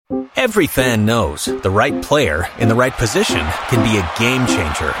Every fan knows the right player in the right position can be a game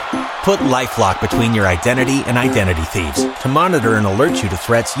changer. Put LifeLock between your identity and identity thieves to monitor and alert you to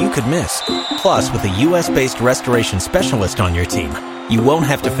threats you could miss. Plus, with a U.S.-based restoration specialist on your team, you won't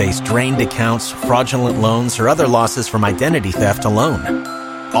have to face drained accounts, fraudulent loans, or other losses from identity theft alone.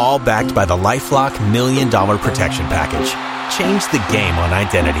 All backed by the LifeLock $1 Million Protection Package. Change the game on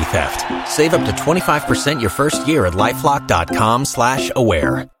identity theft. Save up to 25% your first year at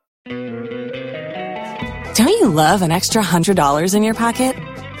LifeLock.com/aware. Don't you love an extra $100 in your pocket?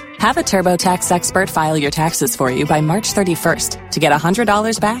 Have a TurboTax expert file your taxes for you by March 31st to get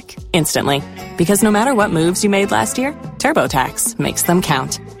 $100 back instantly. Because no matter what moves you made last year, TurboTax makes them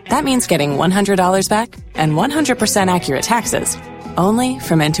count. That means getting $100 back and 100% accurate taxes only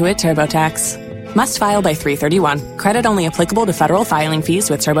from Intuit TurboTax. Must file by 3/31. Credit only applicable to federal filing fees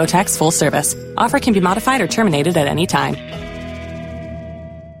with TurboTax full service. Offer can be modified or terminated at any time.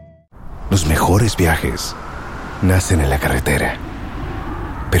 Los mejores viajes nacen en la carretera,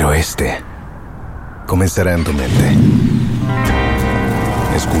 pero este comenzará en tu mente.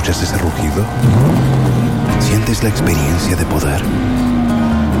 ¿Escuchas ese rugido? ¿Sientes la experiencia de poder?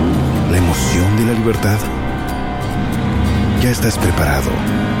 ¿La emoción de la libertad? Ya estás preparado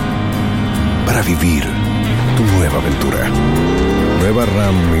para vivir tu nueva aventura. Nueva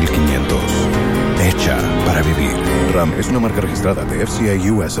Ram 1500. Hecha para vivir. Ram es una marca registrada de FCA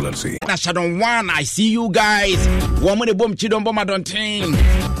US LLC. National One, I see you guys. Woman boom chidon bomb don't ting.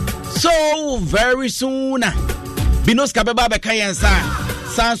 So very soon. Binos kabeba be kayensa.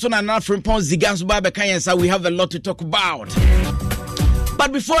 Samson and Afrin Pon Zigas ba be kayensa. We have a lot to talk about.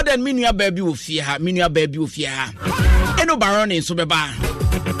 But before then, Minya baby will fear. Eno Barony so beba.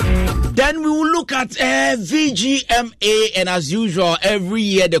 Then we will look at VGMA, and as usual, every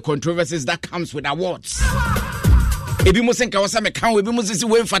year the controversies that comes with awards. Ebi musenka wasa me kan, ebi musisi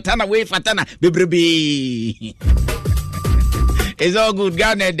we fatana, bebrebe. It's all good,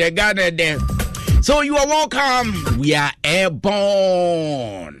 Ghana there. So you are welcome. We are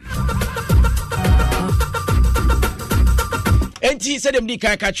airborne. Enti said them di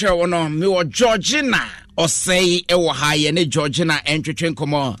kaka ono me wo Georgina osei e wo ha ye ne Georgina entwetwe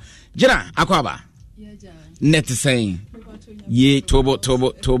nkomo. Jina akwaba. Yeah, ja. Net saying. Ye tobo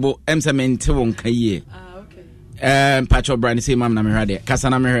emsamente won kaye. Okay. Pacho brand say mam na me hade. Kasa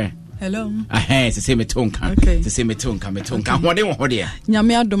na me hre. Hello. Se me tonka. Okay. Se me tonka. Hode wo hode.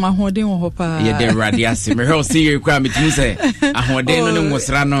 Nyame adom ahode wo pa. Ye de radiase. Me hre see you kwa me timi say ahode no ne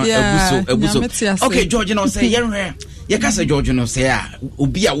nwosra no abuso. Okay, Georgina say ye hre. Ye kasa Georgina say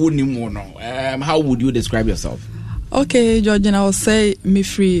obi a woni mu no. How would you describe yourself? Okay, Georgina, I will say me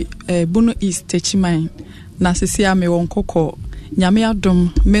free Bunu East Techimine. Na sisia me won koko. Nyame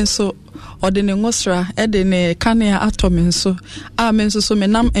adom menso odene ngosra edene kanea atome nso. A menso so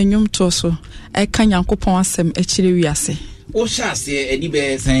menam enwum to so. E kan Yankopon asem e kire wiase. O sha se edi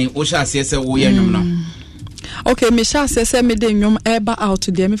be sen o sha se wo ye nwum no. Okay, me sha se me de nwum eba out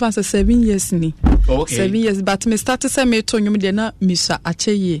there me fan 7 years ni. Okay. 7 years, but me started say me to nyum de na misa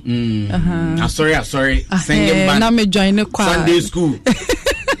acheye. Sorry. Singing band. Na me join the choir. Sunday school.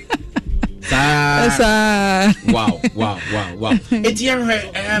 Wow.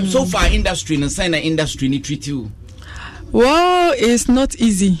 It's so far industry and sign industry ni treat you. Well, it's not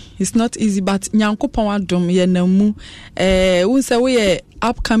easy, but Nyankopon adom ye na mu we say we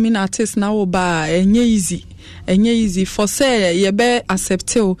upcoming artists now ba enye easy for say ye be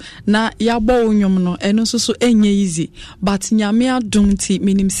accept na ya bo onwom no eno so enye easy, but nyame adom ti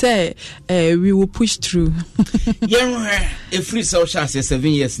minim say we will push through. A free social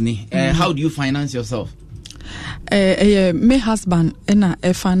 7 years ni. How do you finance yourself? My husband na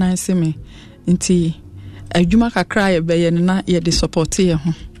finance me nti adwuma kakra ye be ye na ye de support ye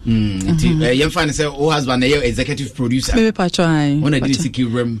ho. You find say o husband na executive producer. Me patron. One of the secure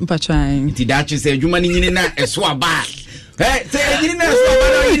room. Patron. Nti that say adwuma ni nyine na eso aba. Hey, say nyine na eso aba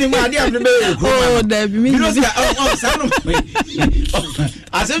no nyine ma dia me be. Oh, there be me. You know say sano.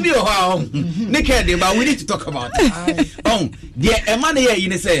 Asem bi o ha. Ne care dey but we need to talk about it. The man here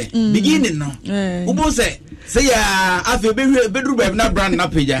you say beginning no. Ubo say ya afi be duru be na brand na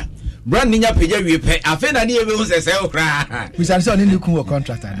page. Brand ninya page we pay afi na ne e be hu say okra. We say on any cool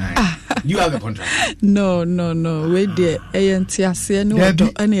contract. You have a contract? No. We there entiase no do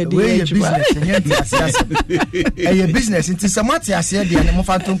ana dey business business into samati ase dey na mo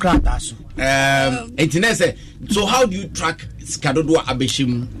fantom krata so. Say so how do you track skadodo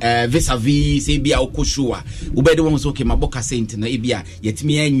abeshim vis-a-vis say bia okoshoa ubede won so okay maboka sent na ebia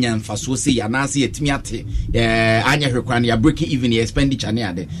yetimi anya mfaso say yana say yetimi ate anya hwekwan ya break even your expenditure na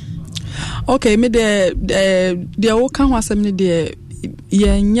ade. Okay, me the wo kan wasem ne de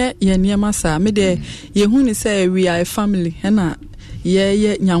yenye yeniema sa me de yehu ni say we are a family na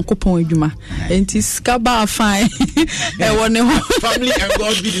ye nyankopon adwuma enti skaba fine e woni family and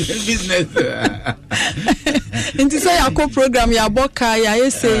God business enti say yakọ program ya boka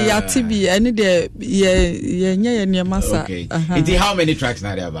ya say ya tibi eni de ye yeniema sa enti how many tracks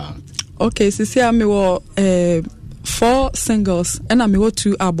now there about? Okay, so say me wo 4 singles and I me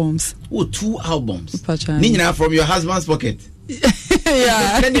 2 albums. Oh, 2 albums. Nina from your husband's pocket.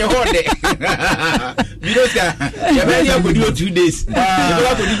 Yeah. Then you hold it. Because you better go 2 days. You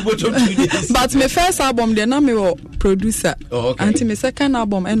better go 2 days. But my first album then I me a producer. Oh, okay. Until my second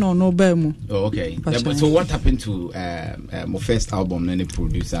album no bemu. Oh, okay. So what happened to my first album and the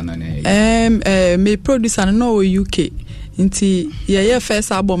producer me producer no UK. Until yeah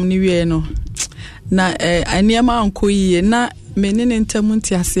first album ni we no. Na aniema ankoyi na menene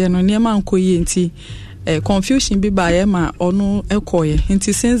ntamunti ase no niema ankoyi nti confusion bi ba ye ma ono ekoye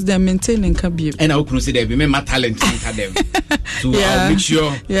nti since them maintain nka bi and I could say there be my talent nka them so I'll make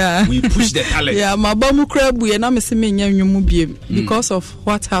sure we push the talent ma ba mu kra bu ye na me se me nya nwumu bi because of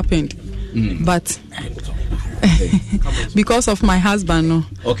what happened but because of my husband no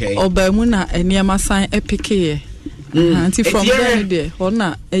okay oba mu na aniema san epike Auntie from there,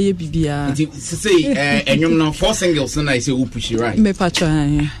 ona eye bibia. Auntie say enyum no 4 singles na I say who push right. Me pacho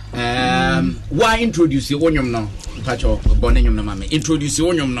why introduce you onyum no? Pacho bon enyum no mama. Introduce you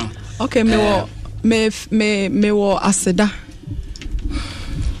onyum no. Okay, me wo aseda.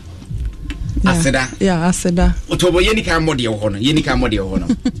 Aseda. Yeah, aseda. Otobo yeni ka mode ho no. Yeni ka mode ho no.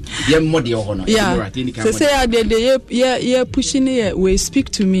 Ye mode ho no. Yeah. Say they pushing here we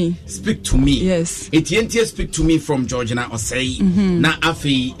speak to me. Speak to me. Yes. Etientie speak to me from Georgina Osei. Na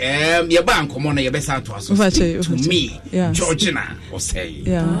afi ye ba nkomo na ye besa to aso. Speak to me. Yes. Georgina Osei.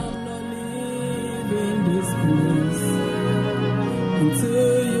 Yeah.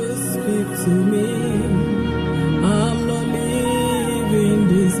 Until you speak to me, I'm not leaving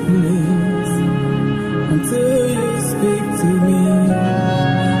this place. Until you speak to me,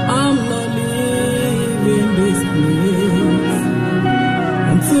 I'm not leaving this place.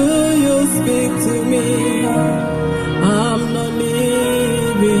 Until you speak to me, I'm not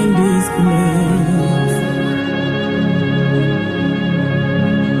leaving this place.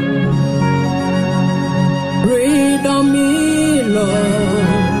 Breathe on me, Lord.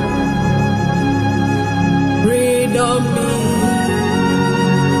 Breathe on me.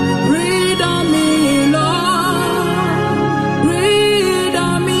 Breathe on me, Lord. Breathe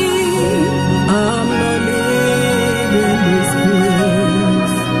on me. I'm not leaving this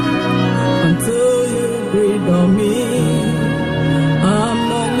place until you breathe on me. I'm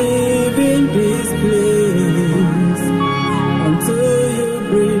not leaving this place until you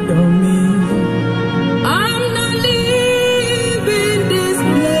breathe on me. I'm not leaving this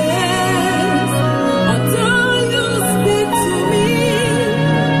place until you speak to me.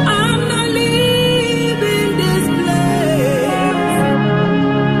 I'm not leaving this place.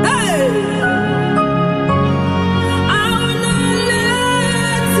 Hey, I will not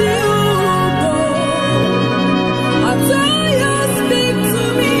let you go until you speak to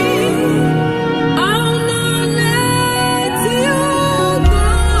me. I'll not let you go.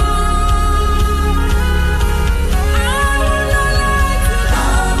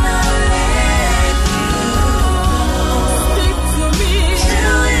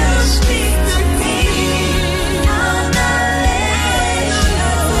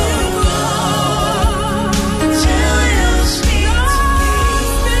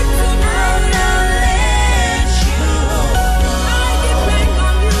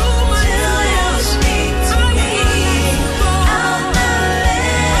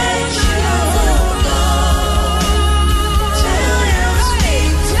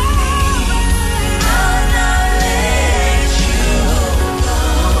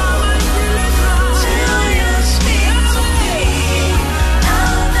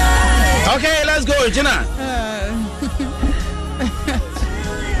 Okay, let's go, Gina.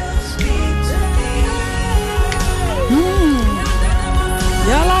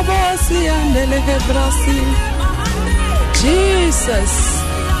 Yala bosi andele hebrasi. Jesus.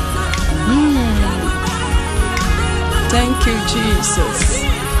 Thank you, Jesus.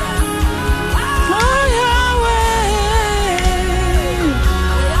 Oh, Yahweh.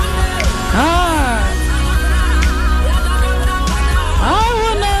 I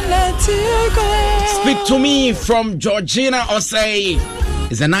wanna let you go. Speak to me from Georgina Osei.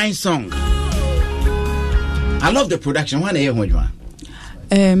 It's a nice song. I love the production. One day,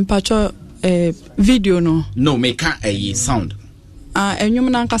 Pacho video no. No, make a sound. Enyum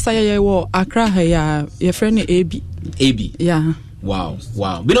na nkasa ye wo Accra ha ya ye friend AB. AB. Yeah. Wow.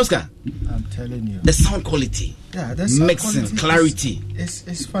 Binoska, I'm telling you. the sound quality. Yeah, the sound mixing, quality clarity.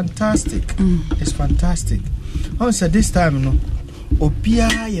 It's fantastic. It's fantastic. Also, this time,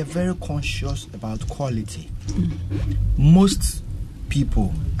 Opia, you're very conscious about quality. Most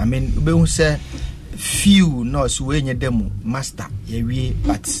people, I mean, we say few knows when you demo master,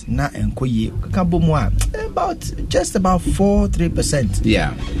 but not enkoye. About just about 3%.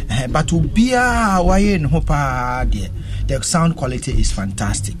 Yeah. But Opia, why in Hopa, the sound quality is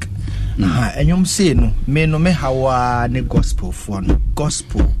fantastic. And you say no, me how ne gospel for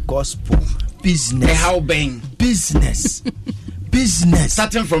gospel business. How bang business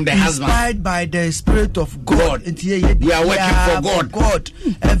starting from the husband, inspired by the Spirit of God. We are working for God.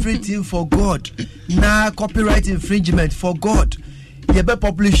 Everything for God. Now copyright infringement for God. You better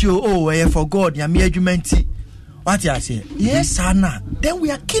publish you for God. You me argument. What you say? Yes, Anna. Then we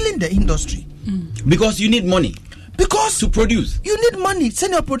are killing the industry because you need money. Because to produce, you need money.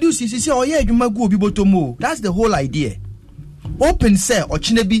 Send your producers. You say, oh yeah, you might go bibotomo. That's the whole idea. Open say or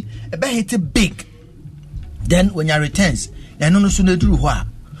chinebi hit it big. Then when your returns, then no sooner do what?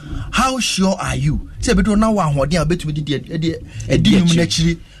 How sure are you? Say beto now one day I bet we did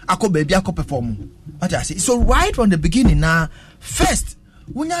actually ako baby ako perform. What I say? So right from the beginning now, first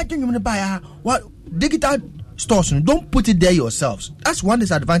when you are doing buy what digital stores, don't put it there yourselves. That's one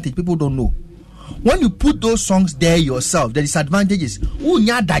disadvantage people don't know. When you put those songs there yourself, the disadvantage is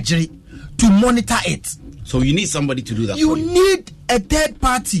to monitor it. So you need somebody to do that. You need a third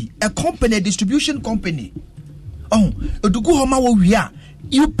party, a company, a distribution company. You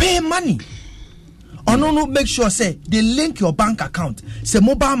pay money. No, make sure say they link your bank account. Say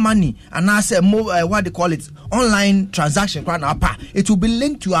mobile money and I say what they call it, online transaction. It will be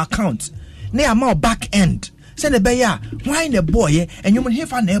linked to your account. Near more back end. Send a bear, why the boy, and you may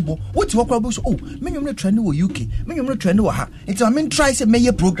have an able. What's your problem? Oh, many of them trend to UK, many of them trend to her. It's a mean try a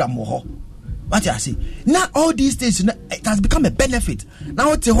major program. What I see now, all these days it has become a benefit.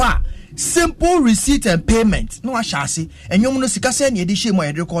 Now, it's a simple receipt and payment. No, I shall see, and you know, Sika send you this more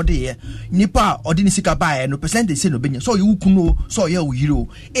record here. Nipa or didn't Sika buy no percentage say no opinion. So you can know, so you hero.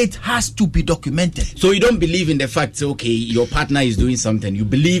 It has to be documented. So you don't believe in the fact, okay, your partner is doing something. You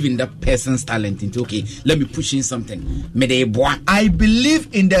believe in that person's talent. Into okay, let me push in something. I believe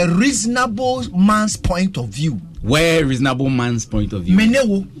in the reasonable man's point of view. Where reasonable man's point of view?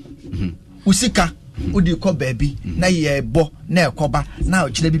 Menewo, Usika. Udi ko baby na ye bo na ekoba na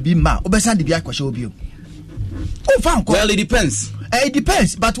ochile bibi ma obesa de bi akwahye obi o fanko. Well, it depends. It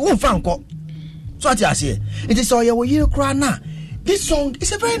depends, but won fanko. So what I say, it is all your year cry na. This song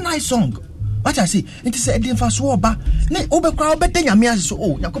is a very nice song. What I say, it is a different swaba. Ne obe cry obete nyame ase so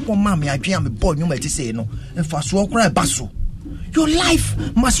yakopon ma me adwen am boy nyoma ti say no. Mfa so cry baso. Your life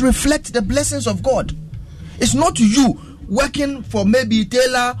must reflect the blessings of God. It's not you working for maybe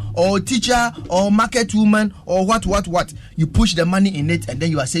tailor or teacher or market woman or what. You push the money in it and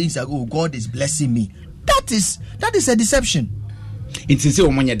then you are saying, oh, God is blessing me. That is a deception. It's say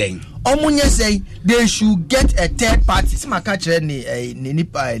Omunya say they should get a third party. See my catcher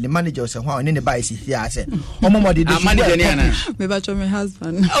the manager say how any buy is here. I say Omomo they should maybe I my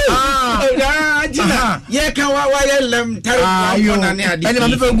husband. Yeah, can why lem terrible.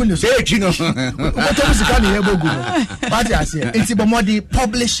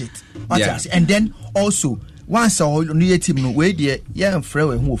 Publish it. And then also once all new team no way there and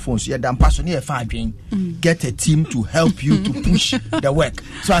friend who phones you dan pass near far drain get a team to help you to push the work.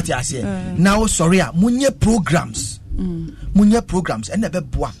 So what I say now sorry munye programs and never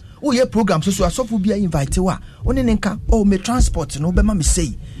boa oh programs so so be invite wa oni nka oh me transport no be ma me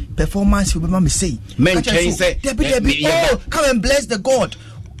say performance be ma me say men change say come and bless the God.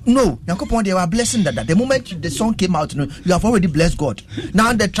 No, they were blessing that. The moment the song came out, you have already blessed God.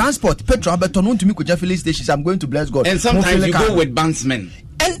 Now the transport, petrol, but to me, could filling stations. I'm going to bless God. And sometimes you go with bandsmen.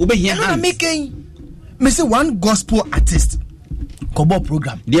 And I'm making, me say one gospel artist. Kobo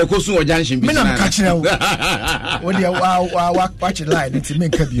program. They are also a junction. Me I'm catching out. When they are watching line, it's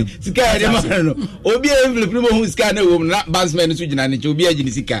make a view. Sky, Obi envelope who scan a woman, not bandsmen, and Sweden, and it will be a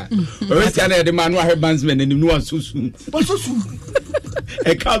Genesika. Or scan the man who have bandsmen and no one so soon. But so soon.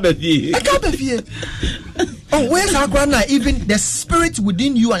 I can't be here. Oh, where's our grandma? Even the spirit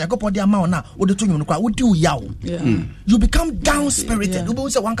within you and you go for the amount now. What the two would do yow. You become down spirited. You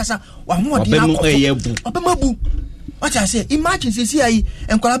say one casa, one more. What I say, imagine CCI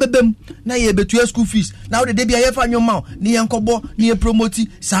and Colabem, na ye betu school fees. Now the debut I find your mouth, near Kobo, near Promoti,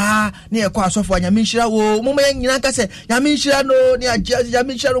 Sa, near Quasso for Yamishra, oh, Momen Yankase, Yamishra, no, near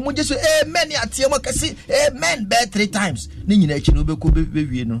Yamishra, Mujas, many at Tiamakasi, men bad 3 times. Nina Chinube could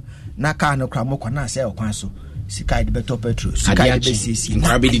be, Naka no Cramokana, say, or Quasso. Sika de beto petrol. Sika de CC.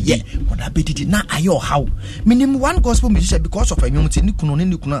 What abedidi na ayo how. Minimum one gospel musician because of enyomti ni kuno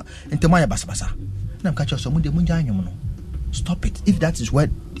ntema ya basabasa. Na mkacho so munde munja anyom no. Stop it. If that is what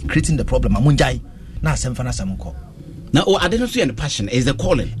creating the problem, amunjai na asemfa na samunko. Now, I don't see the passion. Is the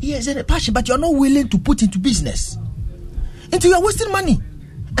calling? Yes, the passion, but you're not willing to put into business. Into you're wasting money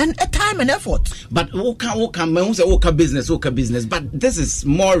and time and effort. But okay business. But this is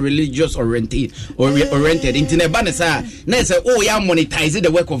more religious oriented. Internet banner oh yeah, monetizing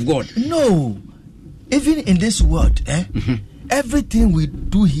the work of God. No, even in this world, everything we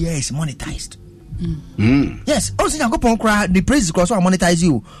do here is monetized. Yes, also you go pon cry the praise because I monetize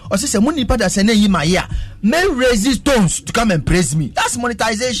you. Or say money part that say na my year. Men raise stones to come and praise me. That's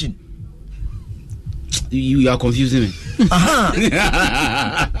monetization. You are confusing me.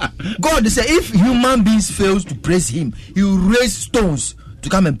 God say if human beings fails to praise him, he will raise stones to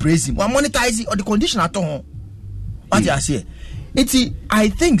come and praise him. Or monetize it or the condition at all. What you say? I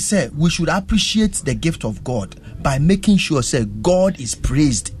think say we should appreciate the gift of God by making sure say God is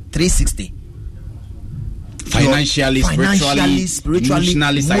praised 360. Financially, spiritually,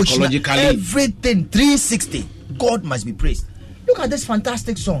 emotionally, psychologically, everything 360. God must be praised. Look at this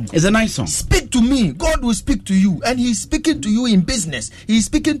fantastic song. It's a nice song. Speak to me. God will speak to you, and He's speaking to you in business. He's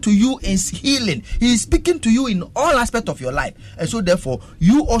speaking to you in healing. He's speaking to you in all aspects of your life, and so therefore,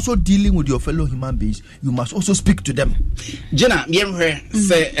 you also dealing with your fellow human beings. You must also speak to them. Jenna,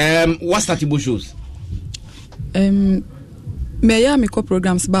 say, what's that about shows? Me ko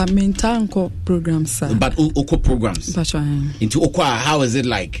programs but mental programs sir. But oko programs into okwa how is it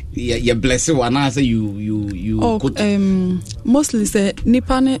like you bless you and answer you mostly say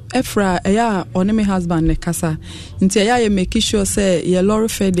nipa ne efra eya one me husband ne kasa nti eya ye make sure say ye lorry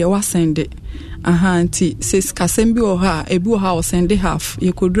fed dey wa send it nti says kasem bi o ha ebi o ha o send half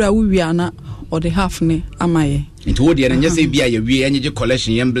ye kodura wi ana or the half ne amaye into what and just say bia ye wi enye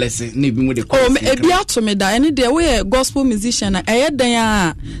collection ye blessing na ebi mu de ebi ato me da any day we gospel musician na dan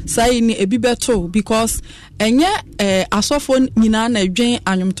a sai ni ebi beto because enye asofo nyina na dwen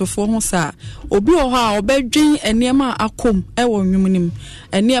anwomtofo ho sa obi o ha obedwen enema akom e wo nwumnim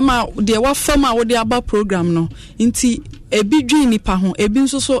enema de wa fam a wo de aba program no nti ebi dwen nipa ho ebi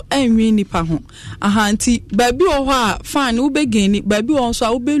nso so enwe nipa ho nti baabi o ho a fan wo begeni baabi o nso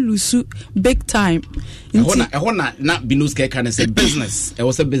a wo be lusu big time nti na binus ke kan say business it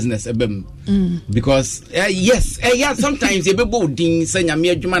was a business because yes sometimes you be bolding say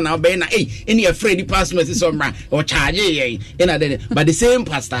nyame adwuma na obey na any afraid the pastor say so mra or charge but the same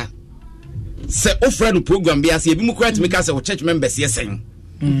pastor say offer the program be as e bi mu correct make us church members yesen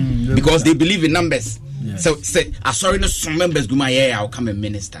because they believe in numbers. Yes. So say sorry no some members go my I'll come and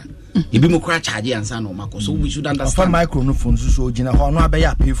minister. You be more charge and no Marco. So we should understand microphone so Gina no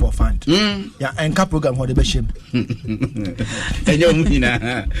abaya pay for fund. Yeah, and cap program for the bishop.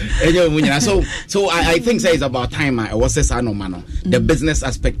 So I think say it's about time I was say no man. The business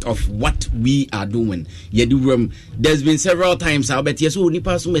aspect of what we are doing. There's been several times I bet yes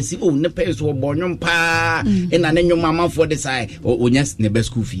nipa so mesi ne pay so bonum pa and anenyo mama for the side or yes ne best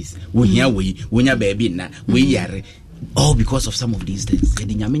school fees. We here we nya baby na we yare. All because of some of these things.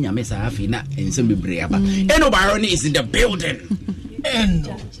 Eno Barony is in the building.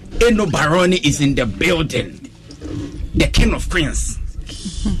 Eno Barony is in the building. The king of queens.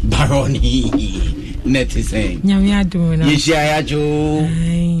 Barony. Net is saying. Yishaya Jo.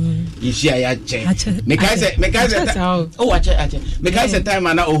 Yishaya Che. Mekai say time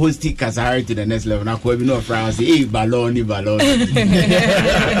and now host Kazari to the next level. Now we know France. Barony.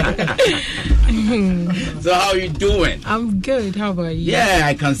 So how are you doing? I'm good. How about you? Yeah,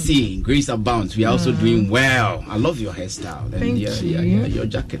 I can see. Grace abounds. We are also doing well. I love your hairstyle. Thank you. Your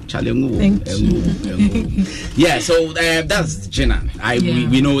jacket. Thank you. Yeah, so that's Jenna.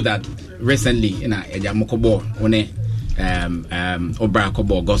 We know that recently in Mokobo one Obra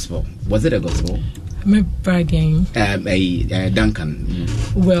Kobo gospel. Was it a gospel? My bragging. Duncan.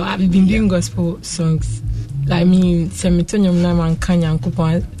 Well, I've been doing gospel songs. I mean, Semitonyum Naman Kanya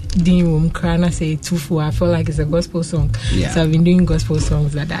Kupon. I say Tufu. I feel like it's a gospel song. Yeah. So I've been doing gospel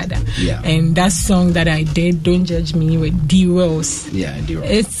songs like that. Yeah. And that song that I did, Don't Judge Me, with D. Wells. Yeah, D.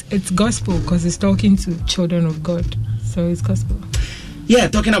 Wells. It's gospel because it's talking to children of God. So it's gospel. Yeah,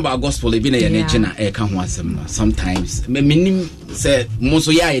 talking about gospel, even sometimes say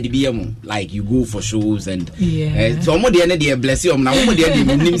like you go for shows and so bless you. I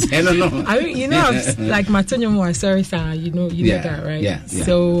mean, you know, like Matonyo was sorry, sir. You know that, right? Yeah.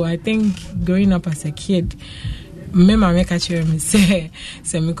 So I think growing up as a kid, me say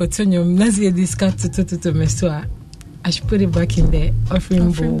me Matonyo, let's get this cut to me so I should put it back in the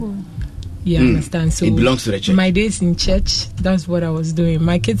offering bowl. You understand? So it belongs to the church. My days in church, that's what I was doing.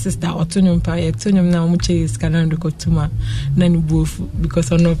 My kid sister, Otonium now is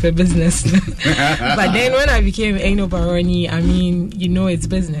because I'm not a business. But then when I became Eno Barony, I mean, you know, it's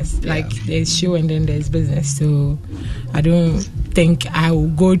business. Like there's show and then there's business. So I don't think I will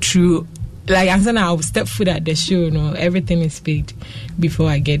go through. Like I'm saying, I'll step foot at the show. Everything is paid before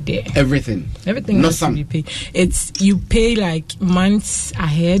I get there. Everything not has some. To be paid. It's you pay like months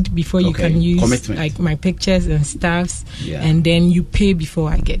ahead before you can use like my pictures and stuffs, and then you pay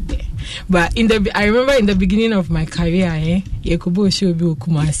before I get there. But I remember in the beginning of my career, Yakubu show be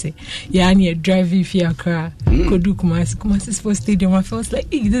Kumasi. Yani driving via car, Kodu Kumasi Sports Stadium. I felt like,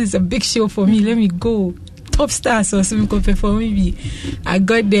 hey, this is a big show for me. Let me go. Top stars or something could perform me. I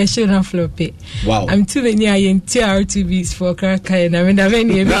got there, show and flop it. Wow. I'm too many TR2Bs for crack and I mean,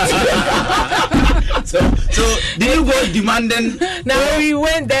 So did you go demanding? Now we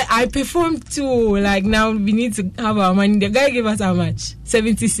went there. I performed too. Like now we need to have our money. The guy gave us how much?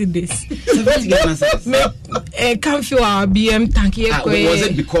 70 cedis. Can't feel our BM tank. Was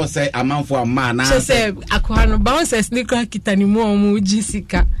it because amount for a man? She said, "Akwano bounce a sneaker kitani mo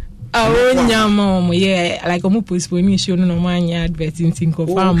Jessica." Yeah, like I'm postponing show no man advertising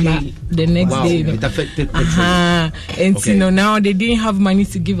confirm the next day. It affected and you know now they didn't have money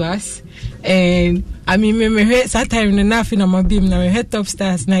to give us. And I mean, me that time na nothing on my beam now. We head top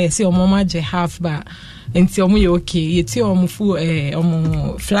stars now. You see, mama je half bar. And so you okay. You see,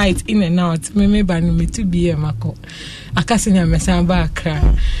 full flight in and out. Me ban me to be a mako. I can't see me say back.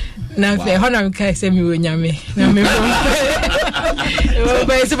 Now the honor can say me when me. Now me.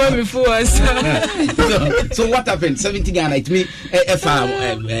 So what happened? 70 Ghana. It me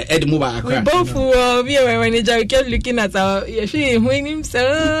Ed Muba. We both me and my manager kept looking at our. She when him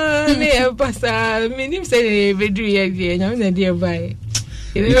say me pastor. Me him say bedroom here. I'm not there by.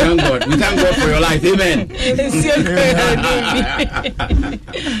 We thank God for your life, amen. Hey,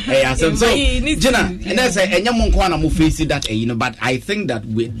 so Jenna, and that's and you face that, but I think that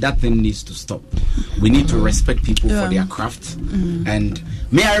that thing needs to stop. We need to respect people for their craft. And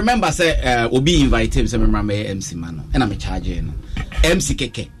may I remember say Obi invite him, say remember MC Mano, and I'm a charger, MC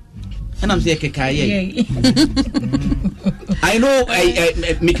Keke. And I'm saying Keke. I know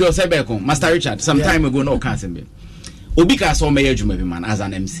Mikio Sebeko, Master Richard, some time ago no can't be. Obika so me adwuma bi man as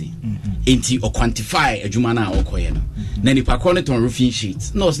an MC enti o quantify adwuma na okoye no na nipa kone ton roofing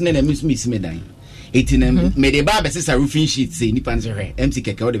sheet no so na miss me dan enti na me de ba be sesa roofing sheet say nipa nse hwe MC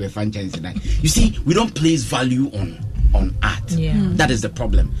keke o de be fan chance dan. You see, we don't place value on art. That is the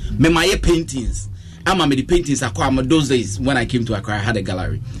problem. Me my paintings, I'm the paintings akwa those days when I came to Accra I had a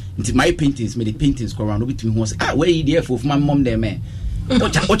gallery. Enti my paintings, me the paintings go around between who say where you there for my mom there man o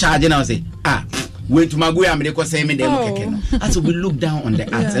charge now say went to Maguya and they say me them. And so we look down on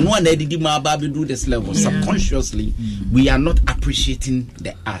the arts, and one day did my baby do this level subconsciously. We are not appreciating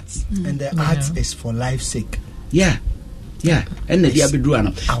the arts, and the arts is for life's sake. Yeah, and the baby do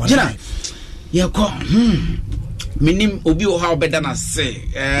ano. Jenna, Minim obi o how better na say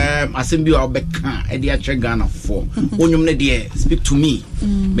asembi o beka e dey check Ghana for onyum ne dey speak to me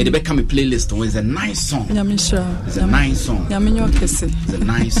me dey beka me playlist is a nice song. It's a nice song. It's a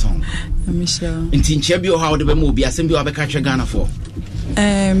nice song. Inti nche bi o how de be mo obi asembi o beka check Ghana for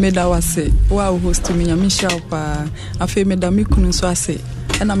me da wase wa host me nyamisha pa afi me da me kunu so ase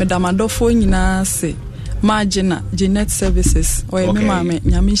na me da madofo nyina ase Margina Jeanette Services or me mama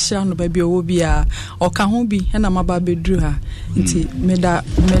nyamisha no baby owo bia oka ho bi na maba bedru ha nti me da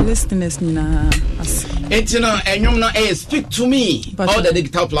me listeners nyina as it's no enyum no speak to me all the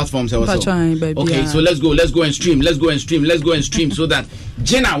digital platforms also. Okay, so let's go and stream so that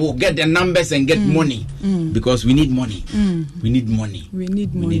Jenna will get the numbers and get money because we need money. We need money.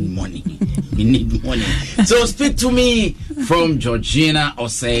 So speak to me from Georgina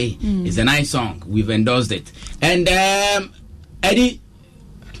Osei is a nice song. We've endorsed it. And Eddie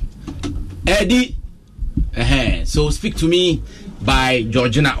so speak to me by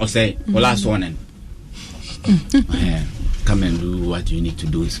Georgina Osei. Last one. Come and do what you need to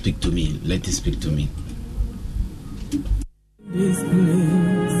do. Speak to me. Let it speak to me. This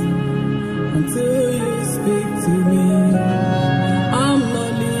place, until you speak to me, I'm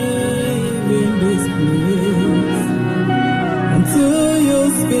not leaving this place. Until you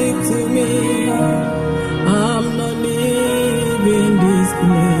speak to me, I'm not leaving this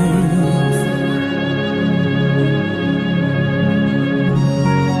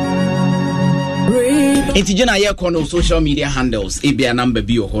place. It's Jenna Yakono social media handles. Ebia number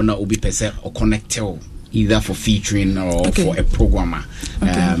be or obi pese or connectel. Either for featuring or for a programmer.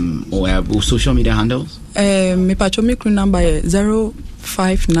 Or social media handles? Me pacho me crew number 0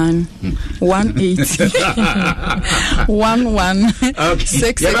 059 18 11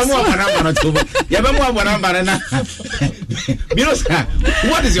 66.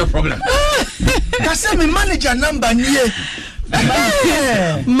 What is your problem? That's my manager number near.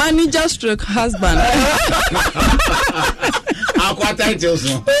 Manager stroke husband.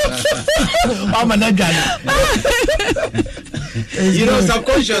 You know,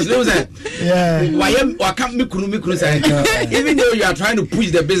 subconsciously, why can't me even though you are trying to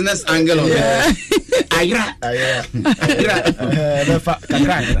push the business angle of it.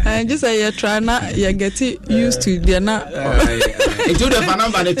 I just say you're trying to, you're getting used to the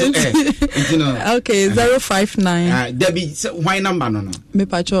okay, 059. Debbie, why number no? Me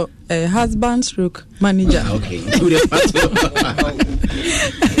pacho husband stroke manager. Okay.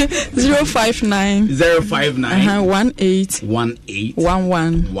 059 18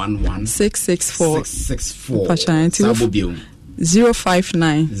 11 664 664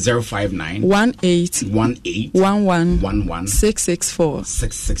 059 18 11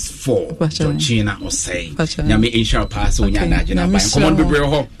 664 Georgina or say Yami Insha pass on Yana come on be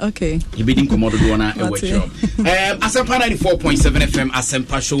okay you be komodo do na e workshop Asempa 94.7 FM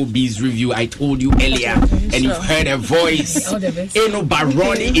Asempa Showbiz Review. I told you earlier and you've heard a voice. Eno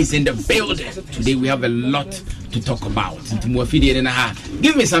Barony is in the building. Today we have a lot to talk about.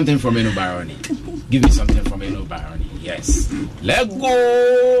 Give me something from Eno Barony. Give me something from Eno Barony. Yes. Let's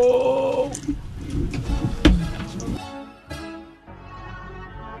go.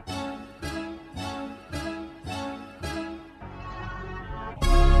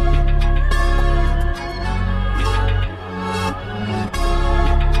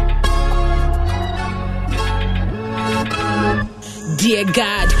 Dear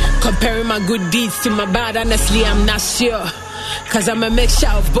God, comparing my good deeds to my bad, honestly, I'm not sure. Cause I'm a mixture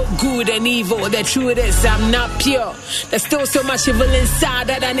of both good and evil. The truth is I'm not pure. There's still so much evil inside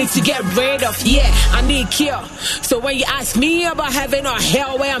that I need to get rid of. Yeah, I need cure. So when you ask me about heaven or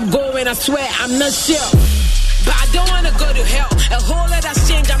hell, where I'm going, I swear I'm not sure. But I don't wanna go to hell. A whole lot has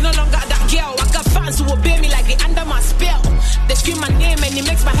changed, I'm no longer that girl. I got fans who obey me like they under my spell. They scream my name and it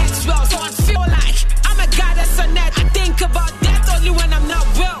makes my head swell. So I feel like I'm a goddess on that. I think about death only when I'm not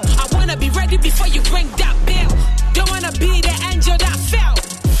well. I wanna be ready before you bring that bell. Don't wanna be the angel that fell.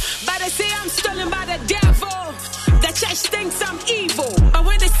 But they say I'm stolen by the devil. The church thinks I'm evil. But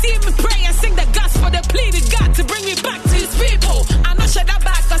when they see me pray and sing the gospel, they plead to God to bring me back to his people. I know shut that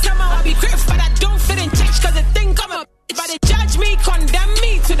back cause somehow I be grateful, but I don't fit in church cause they think I'm a but they judge me, condemn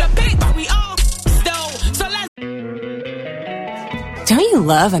me to the pit. But we all still, so let's. Don't you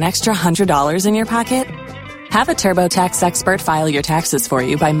love an extra $100 in your pocket? Have a TurboTax expert file your taxes for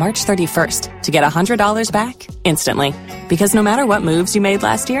you by March 31st to get $100 back instantly. Because no matter what moves you made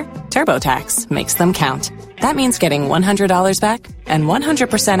last year, TurboTax makes them count. That means getting $100 back and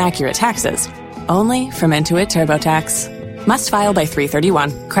 100% accurate taxes only from Intuit TurboTax. Must file by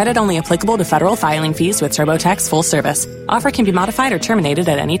 3/31. Credit only applicable to federal filing fees with TurboTax full service. Offer can be modified or terminated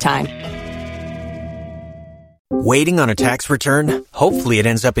at any time. Waiting on a tax return? Hopefully it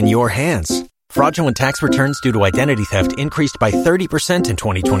ends up in your hands. Fraudulent tax returns due to identity theft increased by 30% in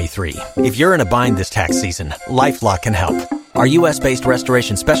 2023. If you're in a bind this tax season, LifeLock can help. Our U.S.-based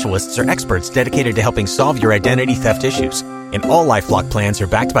restoration specialists are experts dedicated to helping solve your identity theft issues. And all LifeLock plans are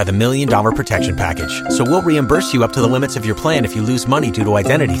backed by the $1 Million Protection Package. So we'll reimburse you up to the limits of your plan if you lose money due to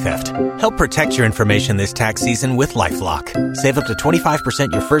identity theft. Help protect your information this tax season with LifeLock. Save up to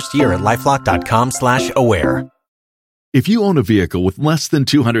 25% your first year at LifeLock.com/aware. If you own a vehicle with less than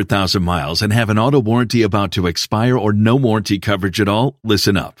 200,000 miles and have an auto warranty about to expire or no warranty coverage at all,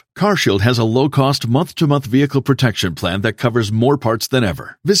 listen up. CarShield has a low-cost month-to-month vehicle protection plan that covers more parts than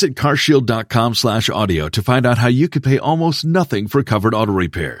ever. Visit carshield.com/audio to find out how you could pay almost nothing for covered auto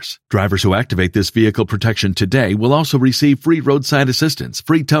repairs. Drivers who activate this vehicle protection today will also receive free roadside assistance,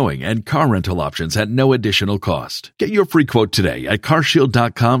 free towing, and car rental options at no additional cost. Get your free quote today at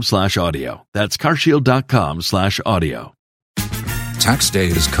carshield.com/audio. That's carshield.com/audio. Tax day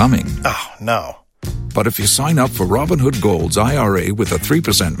is coming. Oh, no. But if you sign up for Robinhood Gold's IRA with a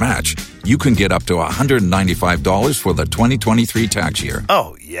 3% match, you can get up to $195 for the 2023 tax year.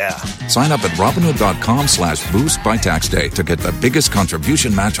 Oh, yeah. Sign up at Robinhood.com/boost by tax day to get the biggest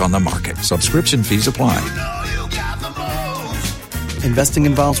contribution match on the market. Subscription fees apply. Investing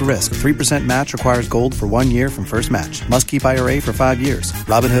involves risk. 3% match requires gold for 1 year from first match. Must keep IRA for 5 years.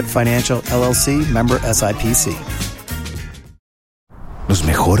 Robinhood Financial, LLC, member SIPC. Los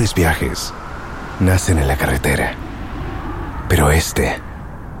mejores viajes nacen en la carretera. Pero este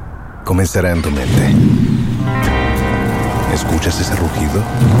comenzará en tu mente. ¿Escuchas ese rugido?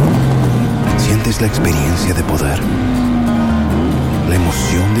 ¿Sientes la experiencia de poder? la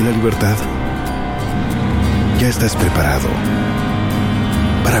emoción de la libertad? Ya estás preparado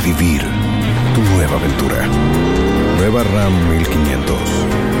para vivir tu nueva aventura. Nueva Ram 1500.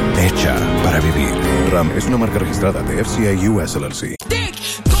 Hecha para vivir. Ram es una marca registrada de FCA US LLC.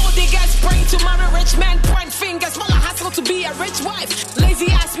 Gold diggers bring tomorrow, rich men point fingers. While I hustle to be a rich wife.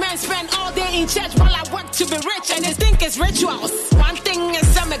 Lazy ass men spend all day in church while I work to be rich. And they think it's rituals. One thing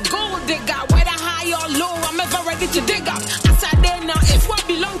is I'm a gold digger. Whether high or low, I'm ever ready to dig up. As I dare now, if what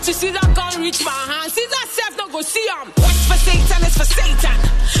belong to Caesar can't reach my hand, Caesar self don't go see him. What's for Satan is for Satan.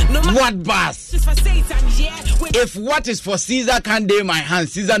 No matter what boss? It's for Satan, yeah. If what is for Caesar can't do my hand,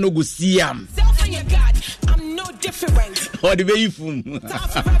 Caesar no go see him. Self and your God, I'm no different. Or the way you fool.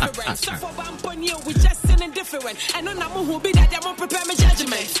 We just sin indifferent. And no namu who be that they won't prepare my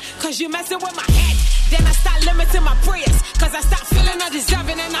judgment. Cause you messing with my head. Then I start limiting my prayers. Cause I start feeling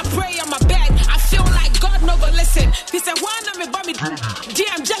undeserving and I pray on my bed. I feel like God no go listen. He said, why not me by me?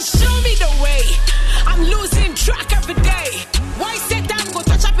 Damn, just show me the way. I'm losing track every day. Why Satan go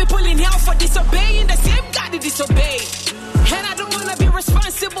touch up people in hell for disobeying the same God to disobey? And I don't wanna be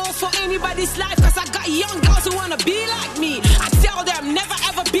responsible for anybody's life. Cause I got young girls who wanna be like me. I tell them never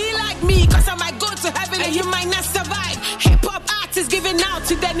ever be like me. Cause I might go to heaven and you might not survive. Hip-hop artists giving out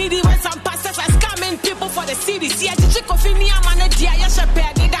to the needy when some pastors are scamming people for the cedis. Yeah, did you coffee me? I'm on a dear. Yes, I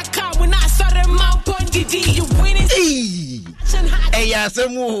paid that car when I saw the Mount Pondidi. You winning. Hey, yes,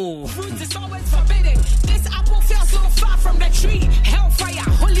 move. Fruit is always forbidden. This apple fell so far from the tree. Hellfire,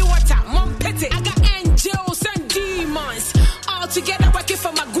 holy water, mom pity. I got angels and demons all together working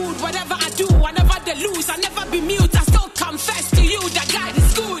for my good. Whatever I do, I never they lose. I never be mute. I still confess to you that God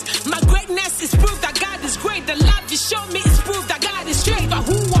is good. My greatness is proof that God is great. The love you show me is proof that God is straight. But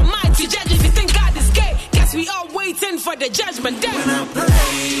who am I to judge if you think God is gay? Guess we all waiting for the judgment day. When I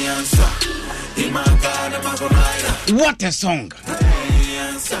pray, answer. In my God, I'm a provider. What a song.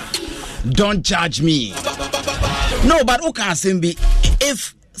 Don't judge me. No, but who can say be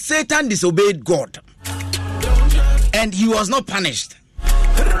if Satan disobeyed God and he was not punished,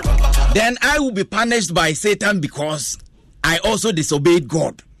 then I will be punished by Satan because I also disobeyed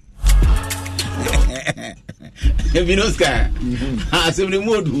God. You know, Sky. You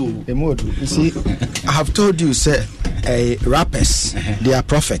see, I have told you, sir, rappers, they are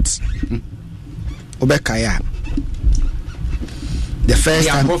prophets. Obekaya. The first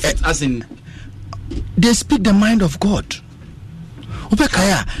time, as in they speak the mind of God.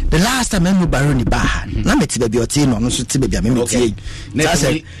 Obekaya, the last time Eno Barony baha, na meti baby otino, no so ti baby ameti.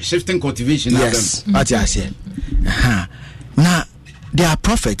 Okay. Shifting cultivation. Yes, what I say. Now they are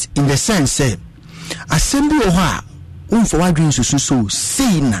prophets in the sense say, assembly oha, for what dreams so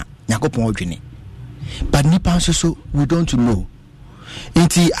say na Yakopon odwene. But nipa so we don't know.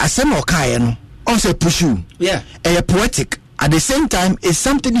 Inti assembly okaya no, also push you. Yeah. Poetic. At the same time, it's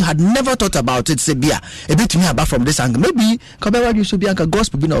something you had never thought about. It's a bit to me about from this angle. Maybe you should be a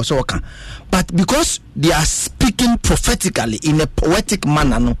gospel, but because they are speaking prophetically in a poetic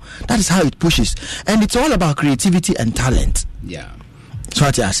manner, no, that is how it pushes, and it's all about creativity and talent. Yeah. So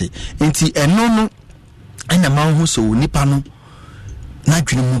what I say, inti eno and a man who so nipano na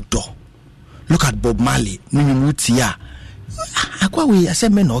mudo. Look at Bob Marley, Numutia. I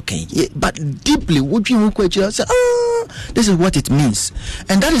said, men okay, but deeply, would you say, this is what it means,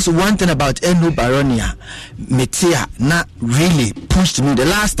 and that is one thing about Eno Barony. Metia not really pushed me the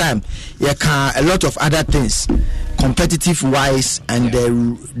last time. A lot of other things, competitive wise, and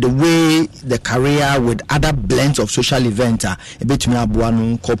the way the career with other blends of social events, a bit me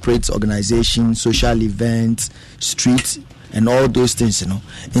abuano, corporate organization, social events, street, and all those things, you know.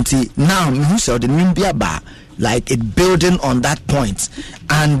 And now, who said the Nimbia bar. Like it building on that point,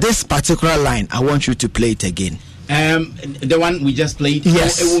 and this particular line, I want you to play it again. The one we just played.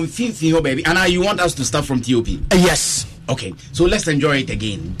 Yes. Baby. And you want us to start from TOP? Yes. Okay. So let's enjoy it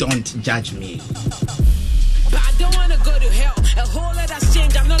again. Don't judge me. But I don't wanna go to hell. A whole lot has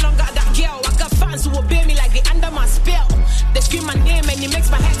changed. I'm no longer that girl. I got fans who obey me like they under my spell. They scream my name and it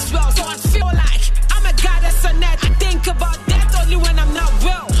makes my head swell. So I feel like I'm a goddess on net. I think about that only when I'm not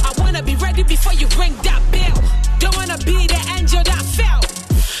well. I wanna be ready before you ring that bell. Don't wanna be the angel that fell.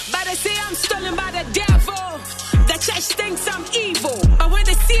 But they say I'm stolen by the devil. The church thinks I'm evil. But when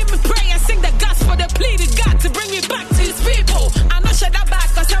they see me pray and sing the gospel, they pleaded God to bring me back to his people. I know shut that back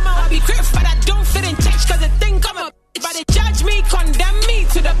cause somehow I be crippled, but I don't fit in church cause they think I'm a bitch. But they judge me, condemn me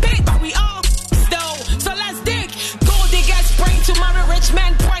to the pit. But we all though. So let's dig. Gold diggers bring tomorrow, rich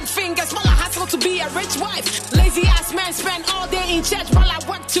men point fingers while I hustle to be a rich wife. Lazy ass men spend all day in church while I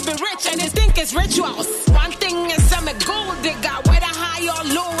work to be rich, and they think it's rituals. One thing is I'm a gold digger, whether high or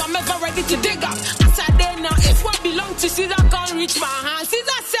low, I'm ever ready to dig up. As I dare now, if what belong to Caesar can't reach my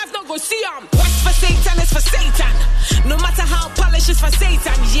see what's for Satan is for Satan. No matter how polished is for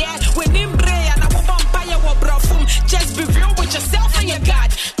Satan, yeah. When in prayer, I will vampire or brofum. Just be real with yourself and your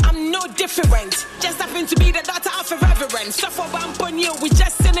God. I'm no different. Just happen to be the daughter of a reverend. Suffer bamponio, we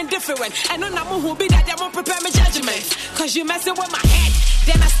just sinning different. And on Namu who be that I won't prepare my judgment. Cause you messing with my head.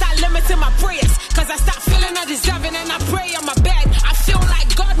 Then I start limiting my prayers. Cause I start feeling undeserving and I pray on my bed. I feel like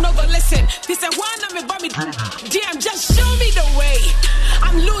God no go listen. He said, why not me me? Damn, just show me the way.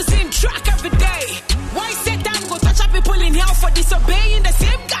 I'm losing track every day. Why Satan go touch up people in hell for disobeying the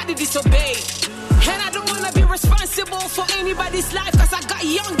same God that disobey? And I don't wanna be responsible for anybody's life. Cause I got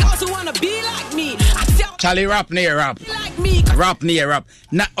young girls who wanna be like me. I tell Charlie, rap near rap. Like me. Rap near rap.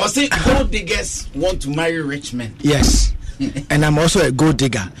 Now, I say gold diggers want to marry rich men. Yes. And I'm also a gold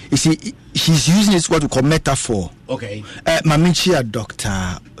digger. You see, he's using this what we call metaphor. Okay. Mamichia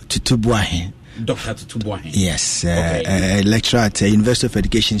Dr. Tutubuahin. Dr. Tutubuahin. Yes. Okay. Lecturer at University of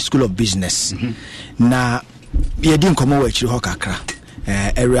Education, School of Business. Na, we didn't come over to Hokakra.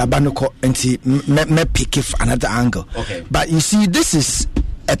 Me pick it another angle. Okay. But you see, this is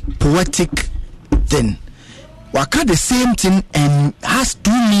a poetic thing. Waka the same thing and has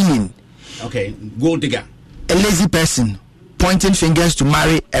two meaning. Okay. Gold digger. A lazy person pointing fingers to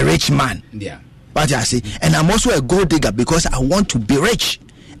marry a rich man. Yeah. But I say, and I'm also a gold digger because I want to be rich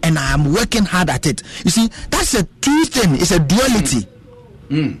and I am working hard at it. You see, that's a true thing. It's a duality.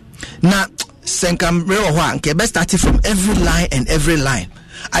 Now, Senkam best starting from every line and every line.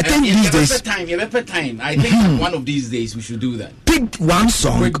 I think these days. I think one of these days we should do that. Pick one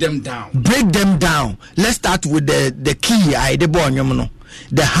song. Break them down. Let's start with the key.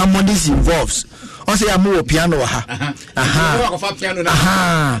 The harmonies involves. I say I'm more piano.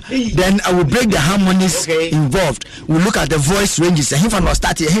 Then I will break the harmonies involved. We look at the voice ranges.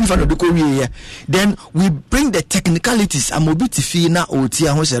 Then we bring the technicalities. I'm a bit fina or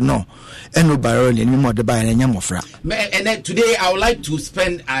tia who said no. Eno Barony and more the buy and yamofra. And then today I would like to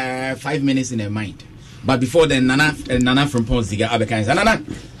spend 5 minutes in her mind. But before then, Nana from Ponziga Abekans. Nana.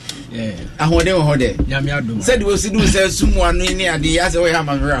 Yeah. Said we'll see someone in here. Yeah, I'm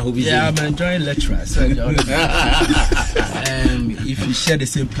enjoying lecturers. If you share the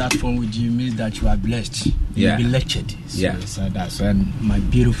same platform with you, means that you are blessed. You'll be lectured. So that's when my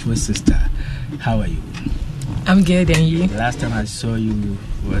beautiful sister. How are you? I'm good, and you? Last time I saw you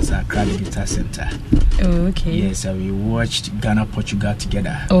was at Crowley Guitar Center. Oh, okay. Yes, we watched Ghana Portugal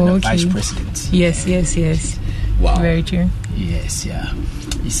together. Oh, the Vice President. Yes. Wow. Very true. Yes, yeah.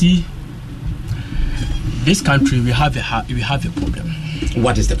 You see, this country we have a problem.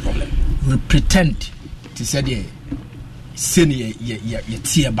 What is the problem? We pretend to say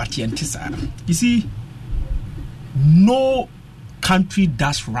you see, no country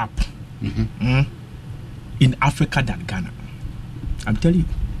does rap in Africa than Ghana. I'm telling you.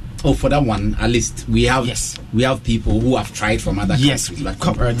 Oh, for that one, at least we have people who have tried from other countries.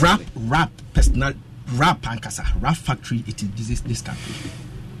 Rap factory. It is this country.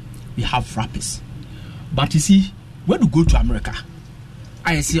 We have rappers, but you see, when you go to America,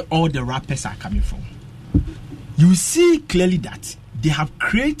 I see all the rappers are coming from. You see clearly that they have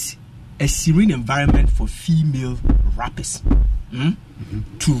created a serene environment for female rappers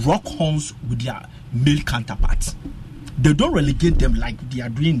to rock horns with their male counterparts. They don't relegate them like they are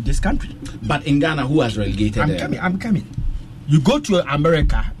doing in this country. But in Ghana, who has relegated them? I'm coming. You go to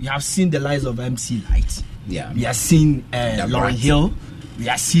America, you have seen the lives of MC Light. Yeah. We have seen Lauryn Hill. We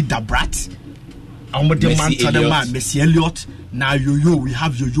have seen Da Brat. Missy Elliott. Now Yo-Yo. We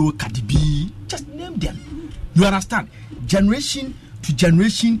have Yo-Yo, Cardi B. Just name them. You understand? Generation to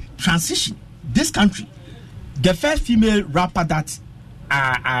generation transition. This country. The first female rapper that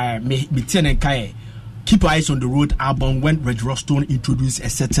Keep Your Eyes on the Road album when Reg Rostone introduced a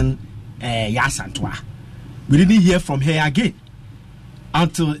certain Yasantwa. We didn't hear from her again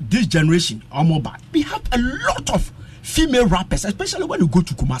until this generation or more back. We have a lot of female rappers, especially when you go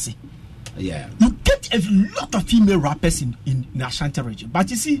to Kumasi. Yeah, you get a lot of female rappers in Ashanti region. But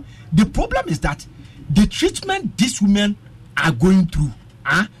you see, the problem is that the treatment these women are going through,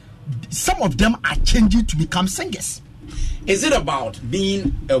 some of them are changing to become singers. Is it about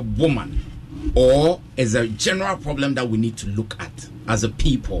being a woman, or is a general problem that we need to look at as a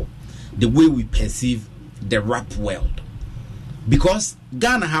people, the way we perceive the rap world? Because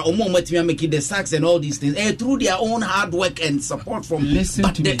Ghana are making the sax and all these things through their own hard work and support from.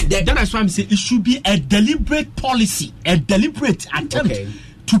 Listen to me. That's why I'm saying it should be a deliberate policy, a deliberate attempt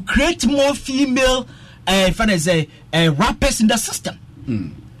to create more female rappers in the system.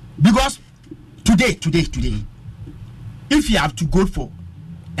 Because today, if you have to go for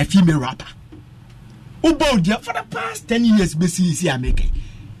a female rapper, for the past 10 years, basically,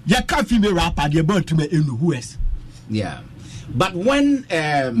 You can't female rapper, they're about to make who else. Yeah. But when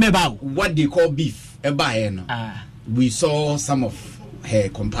what they call beef, we saw some of her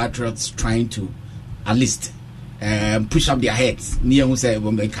compatriots trying to at least push up their heads. Near who said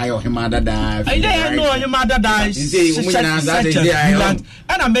when they carry him mother die. I know your mother dies. And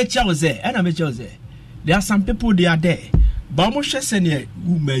I met you there. There are some people they are there. But I'm just saying,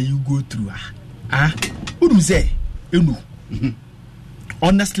 who may you go through? Who do say? You know.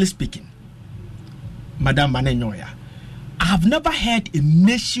 Honestly speaking, Madam Manenyoya, I have never heard a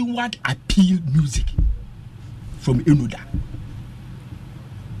nationwide appeal music from Enuda.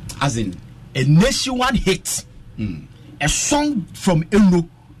 As in a nationwide hit. A song from Eno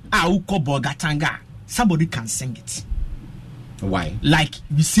Bogatanga. Somebody can sing it. Why? Like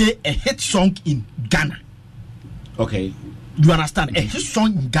we say a hit song in Ghana. Okay. You understand? A hit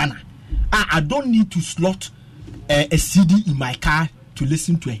song in Ghana. I don't need to slot a CD in my car to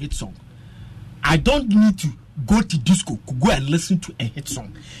listen to a hit song. I don't need to go to disco to go and listen to a hit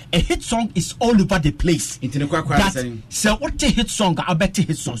song. A hit song is all over the place. So what a hit song? I bet a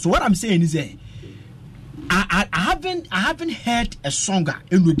hit song. So what I'm saying is I haven't heard a song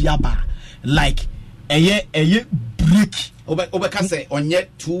in Diaba like a break. Obeka say on yet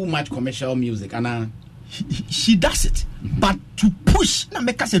too much commercial music and she does it. But to push,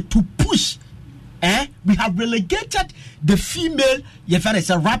 to push. We have relegated the female as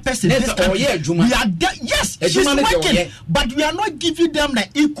a rappers in this country. We are yes, she's working, but we are not giving them the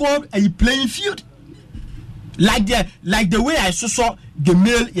equal playing field. Like the way I saw the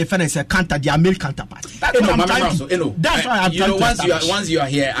male as a counter, their male counterpart. That's what I'm trying to. That's why I'm trying to. Once you are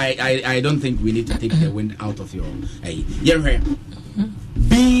here, I don't think we need to take the wind out of your.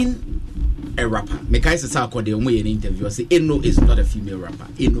 Being a rapper, Mekai Sasako the only interview say Eno is not a female rapper.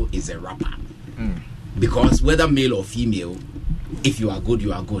 Eno is a rapper. Because whether male or female, if you are good,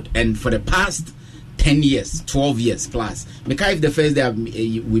 you are good. And for the past 10 years, 12 years plus, Mekai, the first day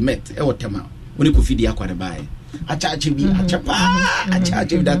we met, when you could feed the aqua to buy. I charge you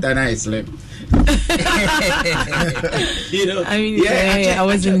that and I slept. You know, I mean, I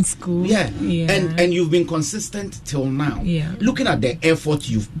was in school. And you've been consistent till now. Looking at the effort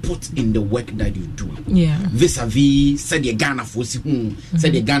you've put in the work that you do. Vis-a-vis, said the Ghana Fosi home,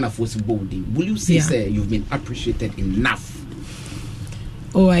 said the Ghana Fosi body. Will you say you've been appreciated enough?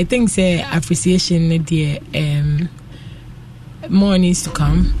 Oh, I think appreciation more needs to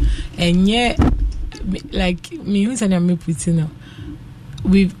come. And yet, like me who's an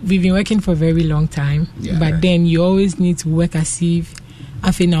we've been working for a very long time, but then you always need to work as if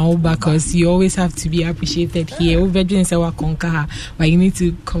because you always have to be appreciated here. But you need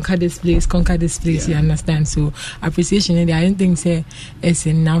to conquer this place, you understand? So appreciation, I don't think it's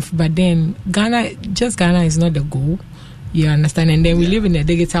enough. But then Ghana is not the goal, you understand? And then we live in a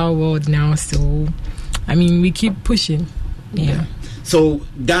digital world now, so I mean we keep pushing. So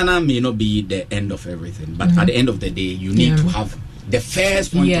Ghana may not be the end of everything, but at the end of the day, you need to have the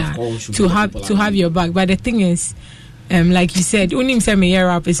first point of call to have your back. But the thing is, like you said, Unim Semi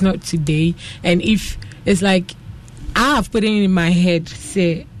Rap is not today. And if it's like I have put it in my head,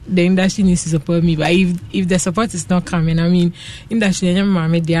 say the industry needs to support me, but if the support is not coming, I mean, industry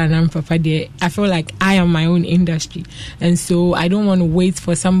I feel like I am my own industry, and so I don't want to wait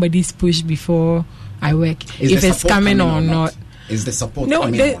for somebody's push before I work. If it's coming or not. Is the support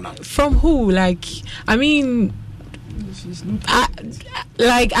coming or not? From who? Like, I mean,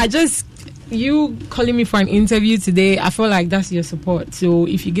 you calling me for an interview today, I feel like that's your support. So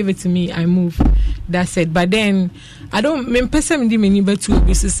if you give it to me, I move. That's it. But then I don't mean person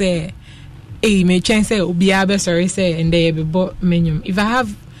to say, hey, may change say obiabe sorry say and they be bought menu. If I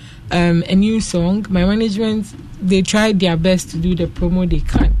have a new song, my management they try their best to do the promo they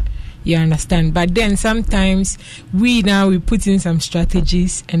can. You understand? But then sometimes we put in some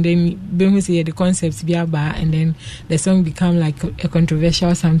strategies and then the concepts be about and then the song become like a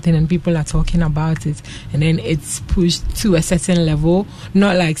controversial something and people are talking about it and then it's pushed to a certain level,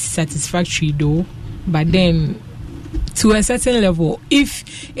 not like satisfactory though, but then to a certain level. If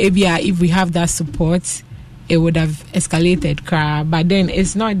we have that support, it would have escalated, but then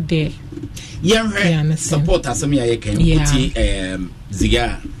it's not there. Support as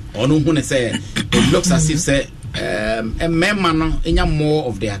Ziga. It looks as if say more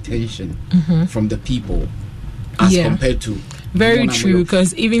of the attention from the people as compared to very true,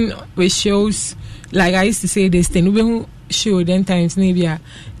 because even with shows like I used to say this thing, we show 10 times maybe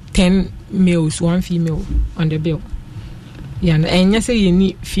 10 males, 1 female on the bill. And you say you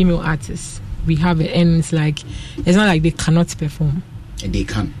need female artists, we have it, and it's not like they cannot perform. And they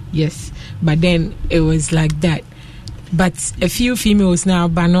can. Yes, but then it was like that. But a few females now,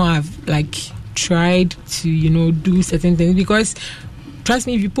 but no, have like tried to do certain things, because trust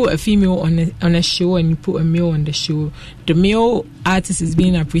me, if you put a female on a show and you put a male on the show, the male artist is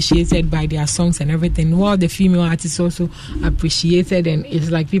being appreciated by their songs and everything, while the female artist also appreciated, and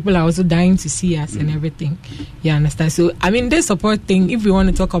it's like people are also dying to see us and everything. You understand? So I mean, this support thing, if we want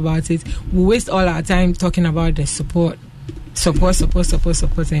to talk about it, we waste all our time talking about the support,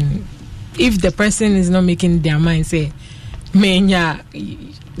 and if the person is not making their mind say, man, yeah,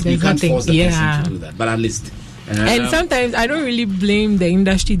 you can't force the person to do that, but at least. And sometimes I don't really blame the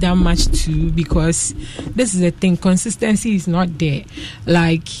industry that much too, because this is the thing, consistency is not there.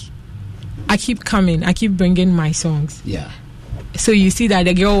 Like, I keep bringing my songs. Yeah. So you see that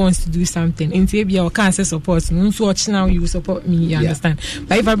the girl wants to do something, and say, "Yeah, I can't say support. Watch now, you support me." You understand?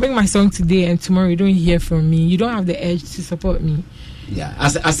 But if I bring my song today and tomorrow you don't hear from me, you don't have the edge to support me. Yeah, I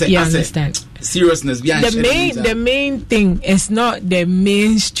understand. Seriousness behind the main thing is not the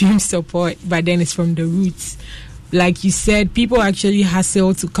mainstream support, but then it's from the roots. Like you said, people actually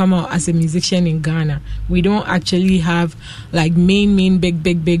hustle to come out as a musician in Ghana. We don't actually have like main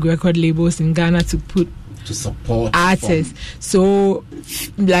big record labels in Ghana to support artists. So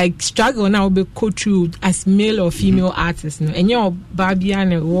like struggle now be go through as male or female artists. And your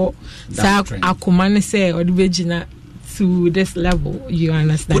Babian or Akumane say or the Virginia to this level, you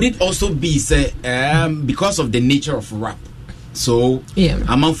understand? Could it also be say because of the nature of rap? So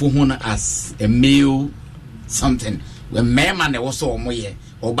among for as a male something when man also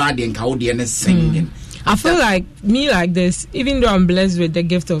or bad and Caudian is singing. I feel like me like this, even though I'm blessed with the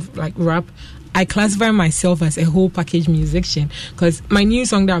gift of like rap, I classify myself as a whole package musician, because my new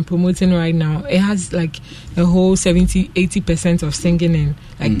song that I'm promoting right now, it has like a whole 70-80% of singing and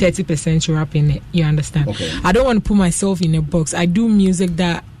like 30% rap in it. You understand? Okay. I don't want to put myself in a box. I do music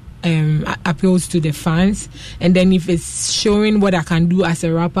that appeals to the fans, and then if it's showing what I can do as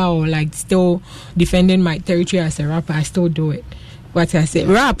a rapper, or like still defending my territory as a rapper, I still do it. What I say,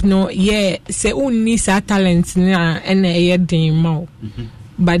 rap no, say only talent na and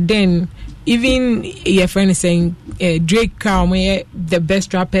but then even your friend is saying Drake, the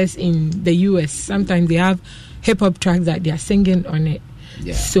best rappers in the US, sometimes they have hip hop tracks that they are singing on it.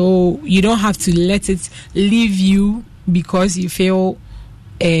 Yeah. So you don't have to let it leave you because you feel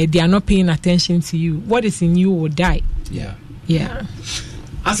they are not paying attention to you. What is in you will die. Yeah.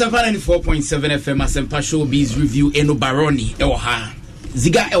 Asempa 94.7 FM Asempa Showbiz Review Eno Barony Ewaha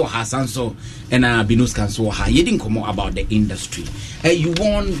Ziga Ewaha Sanso and Binus Kanso Ha. You didn't come about the industry. You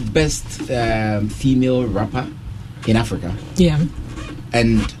won best female rapper in Africa. Yeah.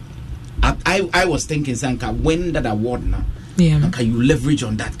 And I was thinking, Sanka, when that award now? Yeah. Can you leverage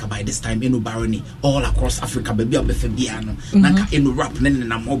on that? By this time, Eno Barony all across Africa, baby, Nanka Eno rap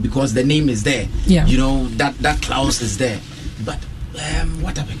because the name is there. Yeah. You know that clause is there. But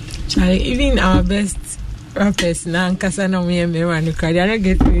what happened? Charlie, even our best rappers now, Kasana me and Meranu, they are not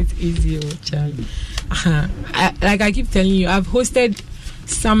getting it easy, Charlie. Like I keep telling you, I've hosted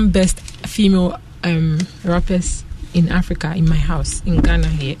some best female rappers in Africa in my house in Ghana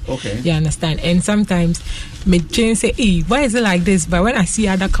here. Okay. You understand? And sometimes me train say, "Hey, why is it like this?" But when I see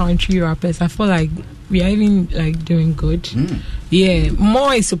other country rappers, I feel like we are even like doing good. Yeah,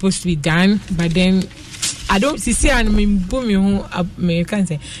 more is supposed to be done, but then I don't see and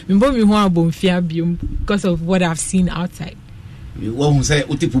because of what I've seen outside. Won't say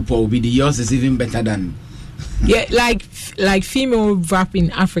Utipupo will be the yours is even better than like female rap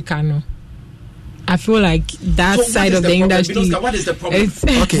in Africa, no. I feel like that side of the industry. What is the problem?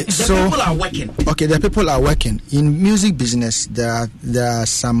 Okay, so people are working. Okay, the people are working in music business. There are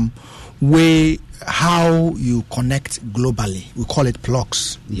some way how you connect globally. We call it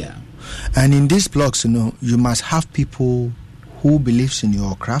plugs. Yeah. And in these plugs, you must have people who believes in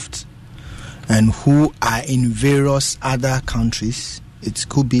your craft and who are in various other countries. It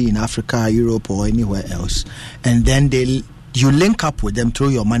could be in Africa, Europe, or anywhere else. And then you link up with them through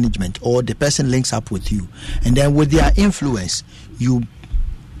your management, or the person links up with you. And then with their influence, you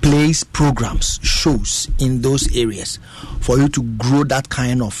place programs, shows in those areas for you to grow that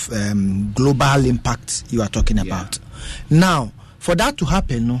kind of global impact you are talking about. Now, for that to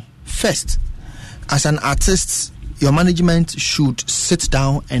happen, first, as an artist, your management should sit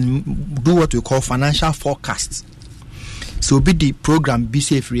down and do what we call financial forecasts. So be the program, be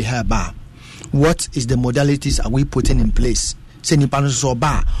safe rehab. What is the modalities are we putting in place? Say so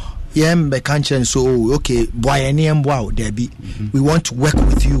okay, we want to work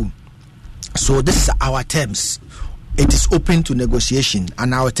with you. So this is our terms. it is open to negotiation,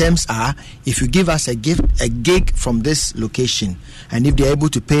 and our terms are: if you give us a gig from this location, and if they're able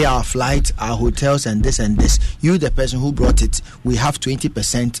to pay our flight, our hotels, and this, you, the person who brought it, we have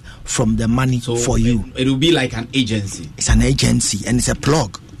 20% from the money for you. It will be like an agency. It's an agency, and it's a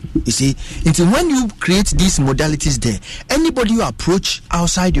plug. You see, until when you create these modalities there, anybody you approach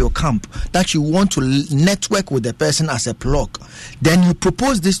outside your camp that you want to network with the person as a plug, then you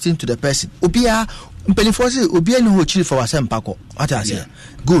propose this thing to the person.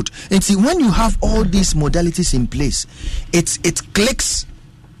 Good. And see, when you have all these modalities in place, it clicks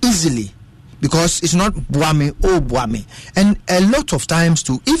easily, because it's not buame. And a lot of times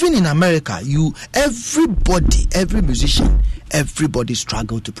too, even in America, every musician, everybody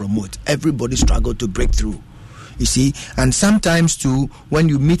struggle to promote, everybody struggle to break through. You see, and sometimes too, when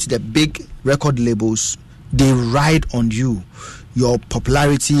you meet the big record labels, they ride on you, your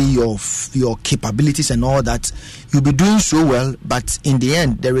popularity, your capabilities and all that. You'll be doing so well, but in the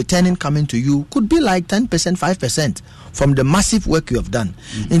end, the returning coming to you could be like 10%, 5% from the massive work you have done.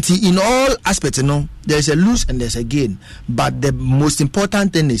 And in all aspects, there's a lose and there's a gain. But the most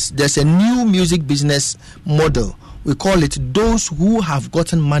important thing is there's a new music business model. We call it those who have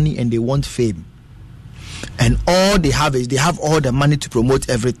gotten money and they want fame. And all they have is they have all the money to promote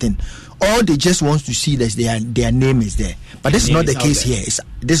everything. All they just want to see is their name is there. But this is not the case here.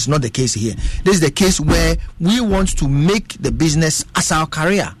 This is not the case here. This is the case where we want to make the business as our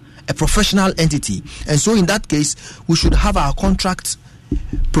career, a professional entity. And so in that case, we should have our contract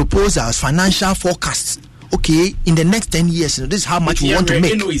proposals, financial forecasts. Okay, in the next 10 years, this is how much we want to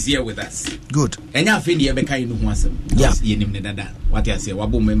make. Eno is here with us. Good. Yeah. And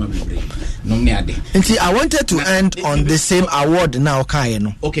see, I wanted to end on the same award now. Okay,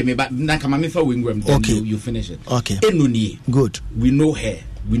 but okay, you finish it. Okay. Eno, good. We know her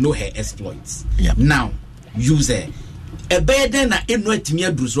exploits. Yeah. Now, use her. A better than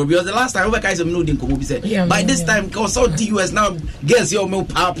because the last time by this time, because all the US now girls your more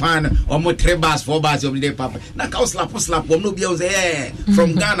papa or more 3 bars, 4 bars of the day papa. Now slap no be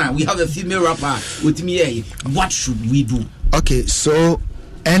from Ghana. We have a female rapper with me. What should we do? Okay, so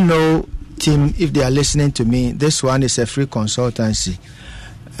Eno team, if they are listening to me, this one is a free consultancy,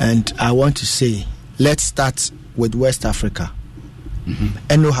 and I want to say, let's start with West Africa.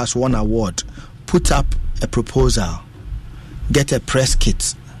 Eno has won award. Put up a proposal. Get a press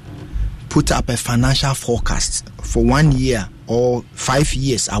kit, put up a financial forecast for 1 year or 5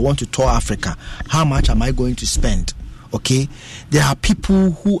 years. I want to tour Africa. How much am I going to spend? Okay, there are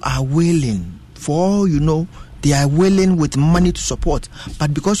people who are willing, for all you know, they are willing with money to support,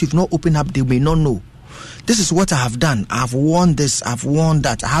 but because you've not opened up, they may not know. This is what I have done. I've won this, I've won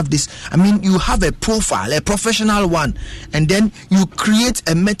that, I have this. I mean, you have a profile, a professional one, and then you create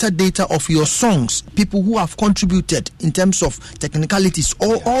a metadata of your songs, people who have contributed in terms of technicalities.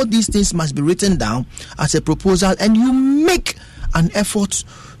 All these things must be written down as a proposal, and you make an effort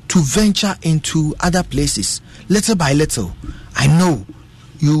to venture into other places, little by little. I know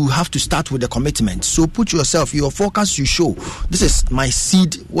you have to start with a commitment. So put yourself, your forecast you show. This is my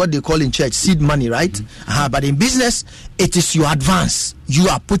seed, what they call in church, seed money, right? But in business, it is your advance. You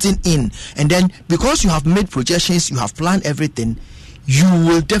are putting in. And then because you have made projections, you have planned everything, you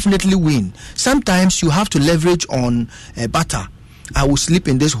will definitely win. Sometimes you have to leverage on barter. I will sleep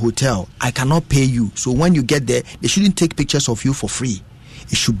in this hotel. I cannot pay you. So when you get there, they shouldn't take pictures of you for free.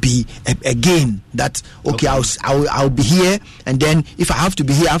 It should be a gain that, okay, I'll be here, and then if I have to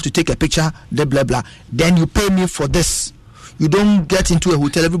be here, I have to take a picture, blah, blah, blah. Then you pay me for this. You don't get into a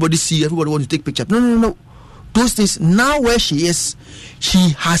hotel, everybody wants to take picture. No. Those things, now where she is,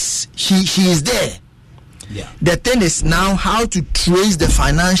 she is there. Yeah. The thing is now how to trace the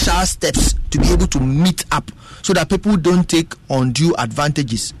financial steps to be able to meet up so that people don't take undue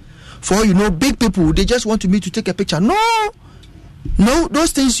advantages. For, big people, they just want to meet to take a picture. No,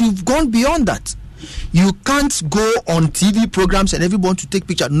 those things, you've gone beyond that. You can't go on TV programs and everyone to take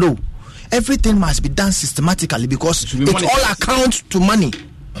pictures. No, everything must be done systematically because it all accounts to money.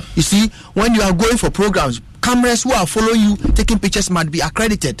 You see, when you are going for programs, cameras who are following you taking pictures must be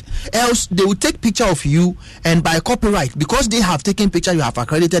accredited. Else they will take picture of you, and by copyright, because they have taken picture, you have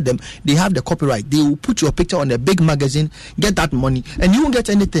accredited them, they have the copyright. They will put your picture on a big magazine, get that money, and you won't get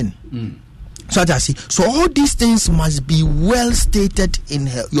anything. So all these things must be well stated in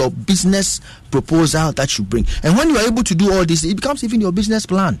your business proposal that you bring. And when you are able to do all this, it becomes even your business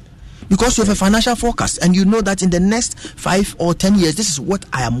plan. Because you have a financial forecast and you know that in the next 5 or 10 years, this is what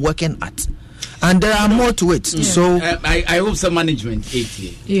I am working at. And there are more to it. Yeah. So I hope some management talk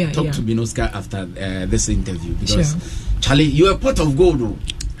to Binoska after this interview. Because, Charlie, you're a pot of gold, though.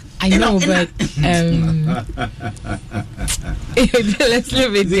 I know, but let's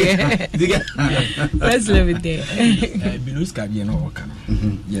leave it there. Let's leave it there. Belows can be no work.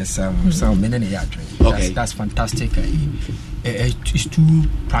 Yes, some many okay, that's fantastic. It's too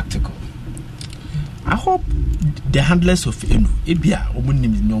practical. I hope the handlers of Eno, Ebia,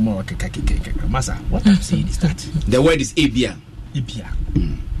 no more Masa. What I'm saying is that the word is Ebia.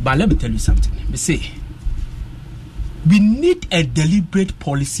 But let me tell you something. Me say we need a deliberate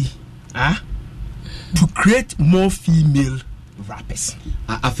policy to create more female rappers.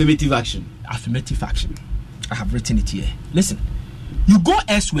 Affirmative action. Affirmative action. I have written it here. Listen, you go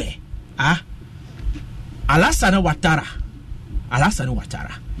elsewhere. Alassane Ouattara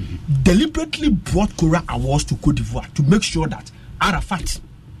deliberately brought Kora Awards to Cote d'Ivoire to make sure that Arafat,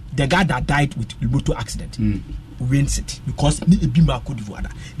 the guy that died with a motor accident, wins it because Bima Cote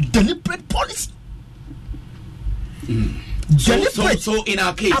d'Ivoire. Deliberate policy. So in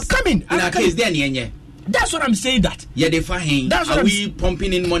our case, then that's what I'm saying. That they fine. Are we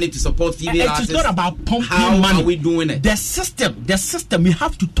pumping in money to support female artists? It's not about pumping money. How are we doing it? The system. We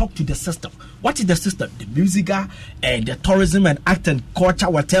have to talk to the system. What is the system? The music, the tourism and art and culture,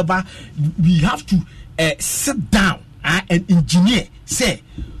 whatever. We have to sit down and engineer. Say,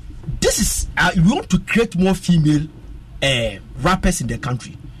 this is we want to create more female rappers in the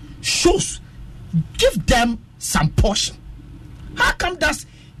country. Shows, give them some portion. How come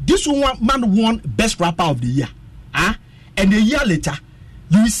this man won best rapper of the year? And a year later,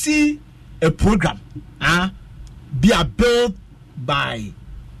 you see a program be built by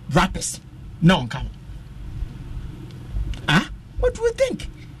rappers. No, come. What do we think?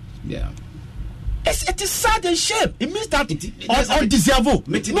 Yeah. It is sad and shame. It means that undeserved.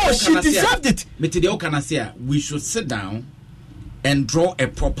 No, she deserved it. We should sit down and draw a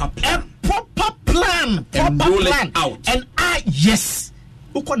proper plan. And roll it out. And yes.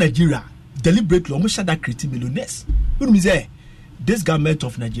 Uko Nigeria deliberately almost shut that creating millionaires. What do you say? This government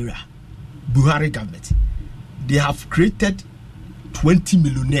of Nigeria, Buhari government, they have created 20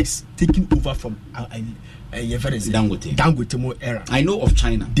 millionaires taking over from Dangote era. I know of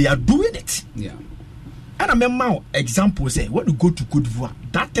China. They are doing it. Yeah. And I remember example say when you go to Cote d'Ivoire,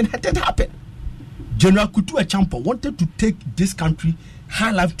 that thing had happened. General Kutu Echampo wanted to take this country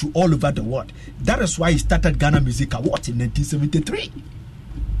high life to all over the world. That is why he started Ghana Music Awards in 1973.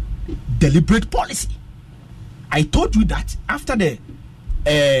 Deliberate policy. I told you that after the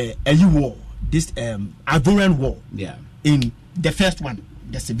Eli War, this Ivorian War, in the first one,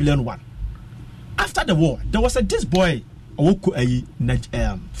 the civilian one. After the war, there was this boy,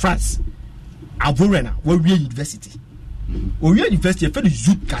 France, Ivorian, where we university. We university, a friend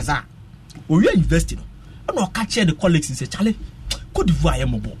Zouk Kaza. We university. I know catch the colleagues and say, Charlie, Cote d'Ivoire,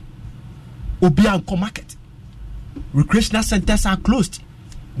 Mobo. Obianco market. Recreational centers are closed.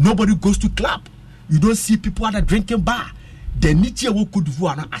 Nobody goes to club. You don't see people at a drinking bar. The Nitia will Cote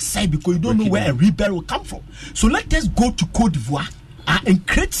d'Ivoire aside because you don't know where a rebel will come from. So let us go to Cote d'Ivoire and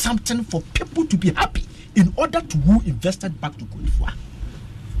create something for people to be happy in order to woo investors back to Cote d'Ivoire.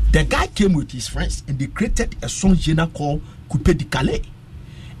 The guy came with his friends and they created a song genre called Coupé de Calais.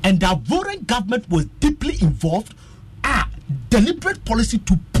 And the Ivorian government was deeply involved. Deliberate policy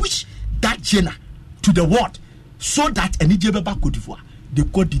to push that genre to the world so that any Jebeba Cote d'Ivoire. They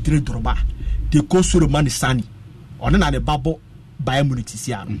call Didre Droba, they call Solomon Sani, or then the Babo Bayern Munich,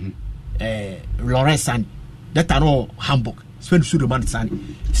 Lawrence Sani, that are all Hamburg, Sven Solomon Sani,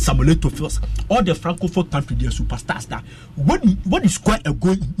 Samuel Tofios, all the Francophone countries, they are superstars. That when you square a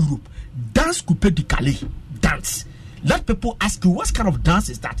goal in Europe, dance Coupé de Calais, dance. Let people ask you what kind of dance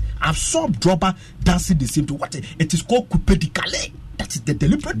is that? I've saw Droba dancing the same to what it is called Coupé de Calais. That is the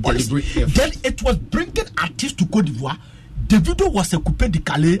deliberate policy. Then it was bringing artists to Cote d'Ivoire. Davido was a Coupé de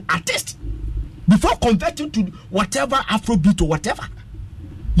Calais artist before converting to whatever Afrobeat or whatever.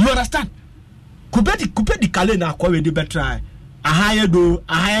 You understand? Coupé de Calais na kwa we de betra. Ahayedo.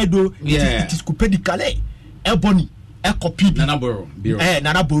 Yeah. It is Coupé de Calais. Ebony, Ekopi. Nana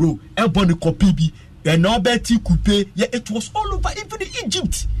Boro. Ebony Kopi. And Betty Coupé. Yeah, it was all over, even in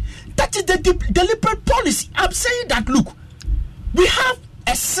Egypt. That is the deliberate policy. I'm saying that. Look, we have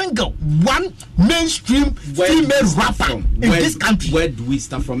a single one mainstream female rapper in this country. Where do we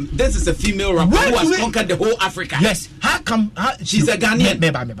start from? This is a female rapper who has conquered the whole Africa. Yes. How come? She's a Ghanaian.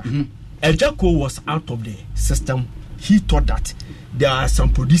 Ejako was out of the system. He thought that there are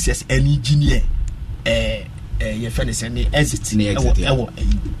some producers and engineer. You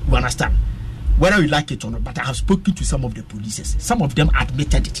understand? Whether you like it or not, but I have spoken to some of the producers. Some of them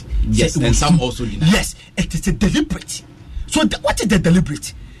admitted it. Yes, and some also denied. Yes, it is a deliberate. So what is the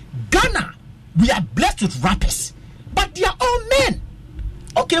deliberate? Ghana, we are blessed with rappers, but they are all men.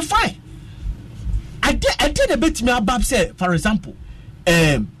 Okay, fine. I did a bit me about say, for example,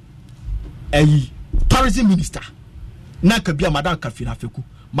 a tourism minister, Nakabia Madame Kafina Feku,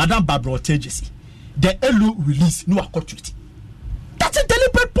 Madame Barbara Tejesi, the Elu release no accord. That's a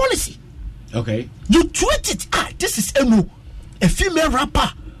deliberate policy. Okay. You tweet it. This is Enu, a female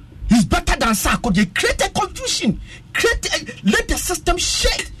rapper. He's better than Sako. They create a confusion. Let the system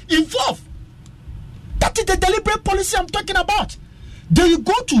shake, evolve. That is the deliberate policy I'm talking about. Then you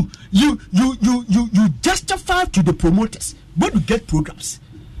go to you justify to the promoters when you get programs.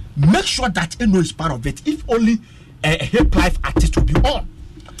 Make sure that Eno is part of it. If only a hip life artist will be on.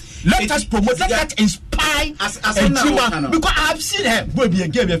 Let us promote. Let us inspire because I have seen her. Will be a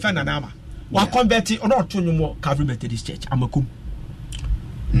game fan and ama. Wa converting or not to more Calvary Methodist Church. I'm a cum.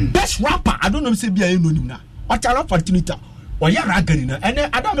 Best rapper. I don't know if say be a Eno now. What a opportunity. Or ya raganina. And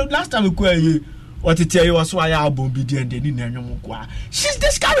I don't know last time we call you. What to tell you was why album be there and they didn't. She's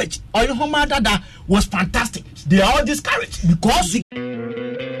discouraged. Or your home that was fantastic. They are all discouraged because.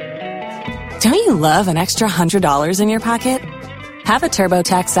 Don't you love an extra $100 in your pocket? Have a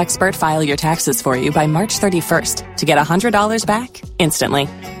TurboTax expert file your taxes for you by March 31st to get $100 back instantly.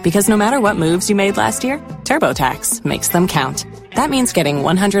 Because no matter what moves you made last year, TurboTax makes them count. That means getting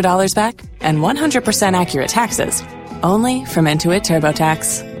 $100 back and 100% accurate taxes only from Intuit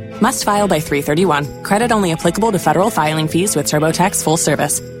TurboTax. Must file by 3/31. Credit only applicable to federal filing fees with TurboTax full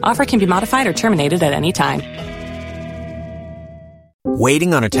service. Offer can be modified or terminated at any time.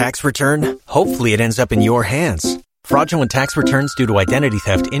 Waiting on a tax return? Hopefully it ends up in your hands. Fraudulent tax returns due to identity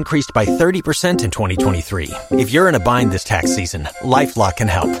theft increased by 30% in 2023. If you're in a bind this tax season, LifeLock can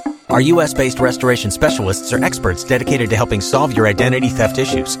help. Our U.S.-based restoration specialists are experts dedicated to helping solve your identity theft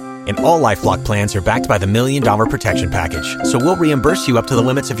issues. And all LifeLock plans are backed by the $1 Million Protection Package. So we'll reimburse you up to the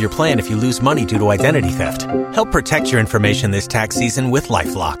limits of your plan if you lose money due to identity theft. Help protect your information this tax season with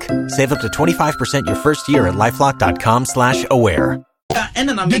LifeLock. Save up to 25% your first year at LifeLock.com/aware. And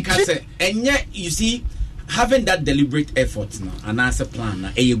then I say, and yet, you see, having that deliberate effort now, and as a plan,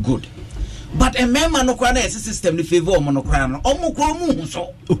 are you good? But a man monocrana is a system in favor of monocrana.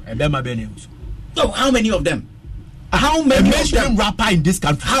 So, how many of them? How many of them rapper in this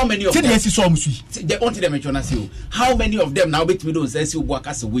country? How many of them? They want to mention us you. How many of them now bet me don't say you work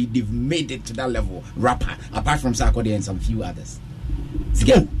as a way they've made it to that level rapper apart from Sarkodie and some few others.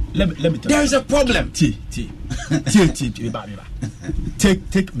 Let me tell there is a problem.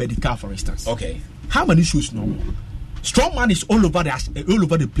 Take medical for instance. Okay. How many shows no more? Strongman is all over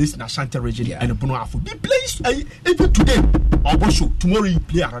the place in Ashanti region and Bono Afro. He plays even today or show. Tomorrow you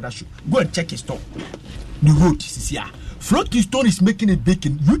play another show. Go and check his store. The road is here. Floating Stone is making it big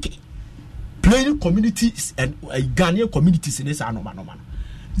in UK. Playing communities and Ghanaian communities in this normal.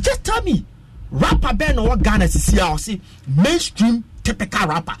 Just tell me, rapper Ben or Ghana is here or see mainstream typical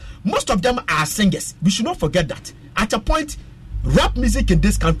rapper. Most of them are singers. We should not forget that. At a point, rap music in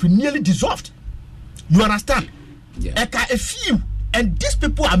this country nearly dissolved. You understand? Yeah. A few, and these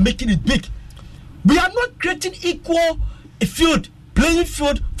people are making it big. We are not creating equal playing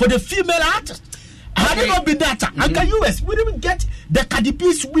field for the female artists. Had it not been that, Uncle US, we didn't get the Cardi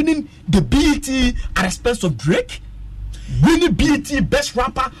B's winning the BET at the expense of Drake, winning BET best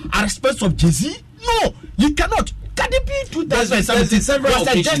rapper at the expense of Jay-Z. No, you cannot. Cardi B 2017 was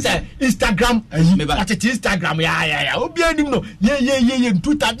just Instagram. Instagram, yeah. In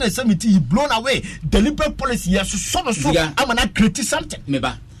 2017, he blown away. Deliberate policy. Yes, so I'm gonna create something.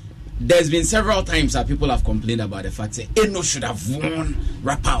 There's been several times that people have complained about the fact that Eno should have won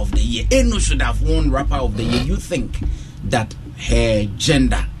Rapper of the Year. Eno should have won Rapper of the Year. You think that her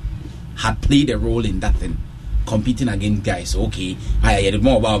gender had played a role in that thing, competing against guys? Okay, I heard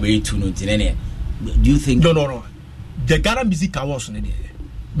more about it too. Do you think? No. The Ghana Music Awards, I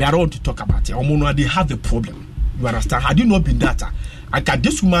don't want to talk about it. They have the problem. You understand? Had you not been that, I can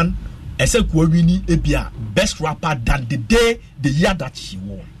this woman, best rapper than the year that she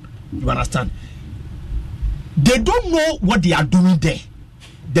won. You understand? They don't know what they are doing there.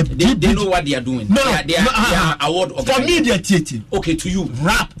 They know what they are doing. No, they are award for me, they are cheating. Okay, to you,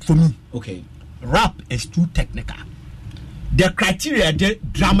 rap for me. Okay, rap is too technical. The criteria, the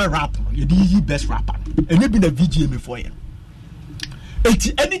drama rap, the best rapper, and you've been a VGM before you.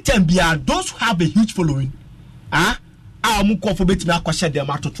 Anytime those who have a huge following, will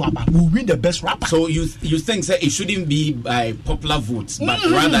win the best rapper. So you think that it shouldn't be by popular votes, but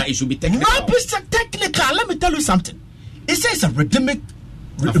rather it should be technical? Rap is technical. Let me tell you something. It says a rhythmic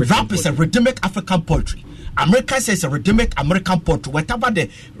rap is a rhythmic African poetry. America says a rhythmic American poetry. Whatever the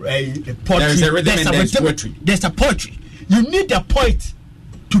poetry, there's a rhythm and there's poetry. There's a poetry. You need a poet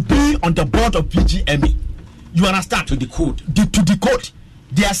to be on the board of VGME. You understand? To decode. To decode.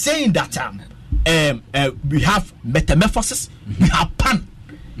 they are saying that we have metamorphosis, we have pan,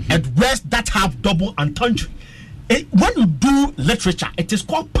 and words that have double entendre. When you do literature, it is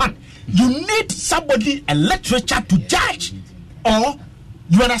called pan. You need somebody, a literature to judge, or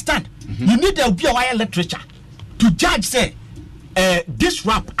you understand? You need a BYA literature to judge. Say this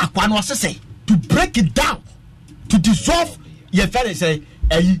rap, say to break it down, to dissolve. Your friend say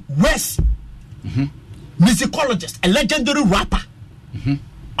a West musicologist, a legendary rapper.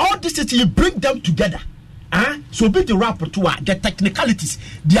 All this is you bring them together. So be the rapper to the technicalities.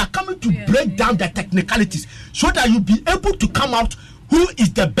 They are coming to break down the technicalities so that you be able to come out who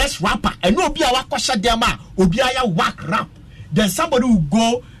is the best rapper. And no be our question there ma obiaya whack rap. Then somebody will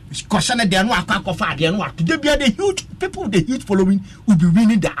go question their no akwakofa their no. Today be the huge people with the huge following will be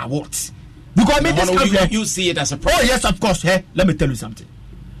winning the awards. Because I mean this you see it as a problem. Oh yes, of course. Hey, let me tell you something.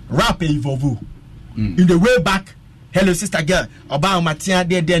 Rap evolve. In the way back. Hello, sister girl. About Matia,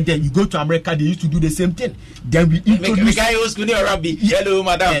 there. You go to America, they used to do the same thing. Then we introduce. Hello,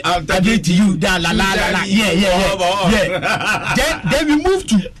 madam. I'm talking to you. La la la la. Yeah. Then we move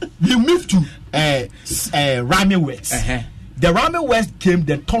to rhyming words. The rhyming words came.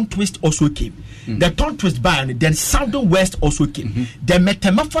 The tongue twist also came. The tongue twist by and then sounding words also came. The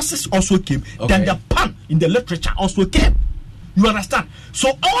metamorphosis also came. Then the pun in the literature also came. You understand?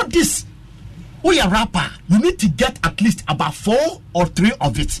 So all this. We are rapper. You need to get at least about 4 or 3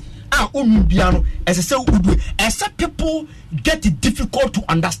 of it. As I say, as people get it difficult to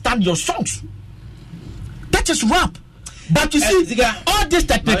understand your songs. That is rap. But you see, all these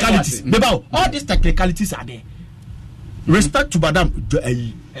technicalities, all these technicalities are there. Respect to Madam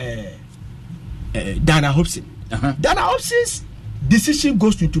Dana Hobson. Dana Hobson's decision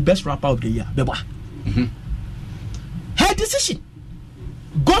goes into best rapper of the year. Her decision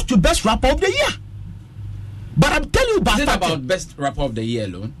goes to best rapper of the year. But I'm telling you about is it about best rapper of the year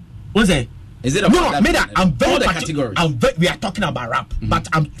alone? What's that? Is it about I'm very all the categories? We are talking about rap, but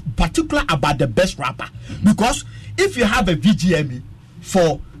I'm particular about the best rapper. Because if you have a VGME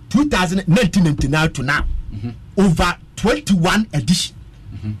for 1999 to now, over 21 edition,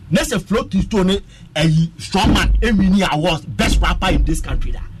 let's say floating stone a strongman Emmy Awards best rapper in this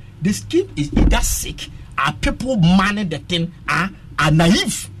country. The scheme is either sick, are people manning the thing, are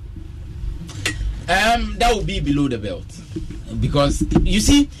naive. That would be below the belt, because you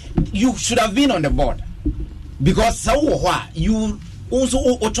see, you should have been on the board, because you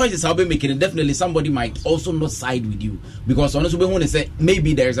also choices have been making, and definitely somebody might also not side with you, because honestly we want to say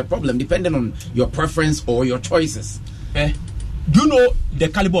maybe there is a problem depending on your preference or your choices. You know the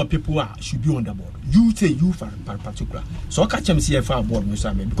caliber of people who should be on the board. You say you for particular. So I catch them see for board,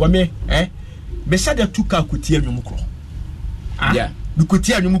 Mr. Because me said the two car could tear you. Yeah, you could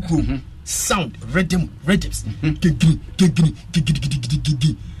tear you. Sound, rhythms, me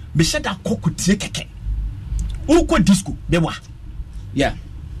said that could take Uko disco, bewa. Yeah.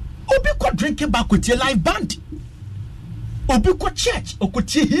 Obi ko drinking back with your live band. Obi ko church, or could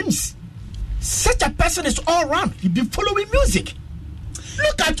hymns. Such a person is all around. He be following music.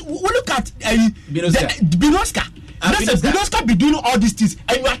 Look at Binoska. Binoska be doing all these things,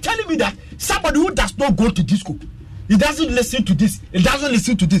 and you are telling me that somebody who does not go to disco, he doesn't listen to this. He doesn't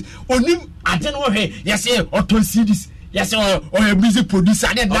listen to this. Only I don't know. Hey, yes, or to cedis. Yes, or a music producer.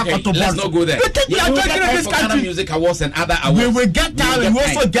 Okay, let's not go there. We think we are talking in this country. Music awards and other awards. We will get time. We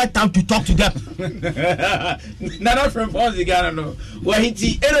also get time to talk to them. Not from Fonzie Ghana, no. Well,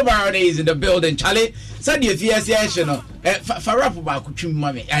 Eno Barony is in the building. Charlie, send you a yes, you know. For rap about Kuchim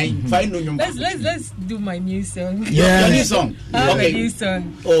Mommy. Let's do my new song. Yeah, your new song. Okay, new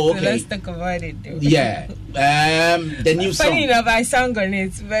song. Oh, okay. So let's talk about it. Though. Yeah. The new song. Funny enough, I sang on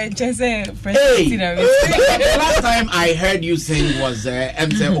it, but just the last time I heard you sing was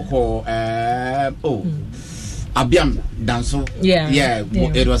MC Oko. Abiam Danso. Yeah.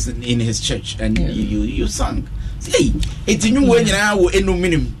 It was in his church, and you sang. Hey, it's a new way now. Eno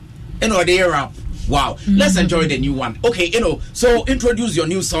minimum. Eno the rap. Wow. Let's enjoy the new one. Okay, so introduce your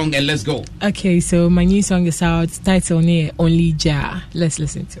new song and let's go. Okay, so my new song is out. Title Only Jah. Let's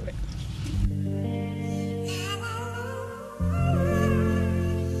listen to it.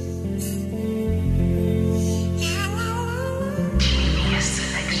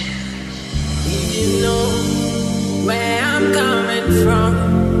 If you know where I'm coming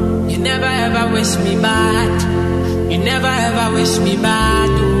from, you never ever wish me bad. You never ever wish me bad.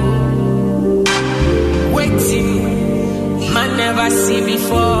 Waiting, man never see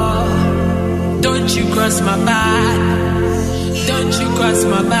before. Don't you cross my path. Don't you cross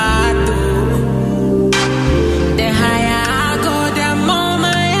my path. The higher I go, the more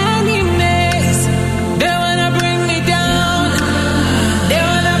my enemies. They wanna bring me down. They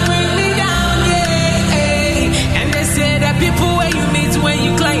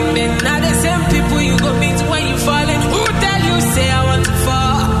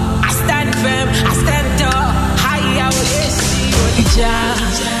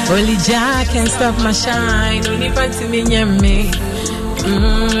Only Jah can stop my shine. Only panty me nyame.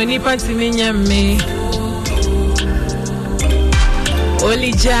 Only panty me nyame.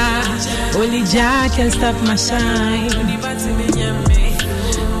 Only Jah can stop my shine. Only panty me nyame.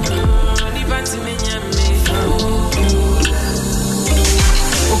 Only panty me nyame.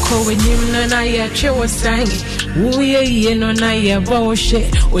 Oko wenyim na na ya chewo sang. Uye no na ya boshe.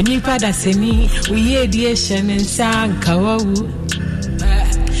 Oni pada seni. Uye dieshe nensanka wawu.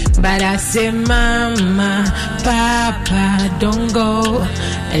 But I say, Mama, Papa, don't go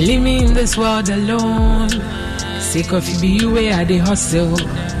and leave me in this world alone. Sick of you where I hustle.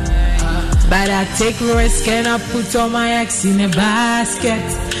 But I take risk and I put all my eggs in a basket.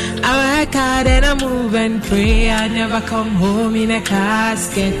 I work hard and I move and pray. I never come home in a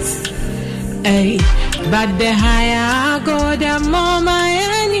casket. Hey, but the higher I go, the more my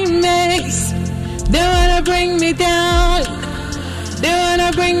enemies. They wanna bring me down. They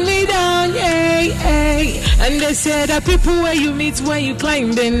wanna bring me down, yeah. And they say the people where you meet when you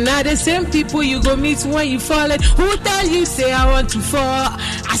climbing, not the same people you go meet when you falling. Who tell you say I want to fall?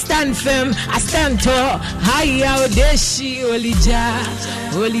 I stand firm, I stand tall. High out there, she Only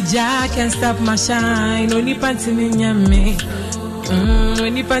Jah can stop my shine. Only panty me nyame.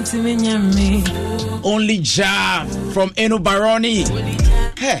 Only panty me nyame. Only Jah from Eno Barony.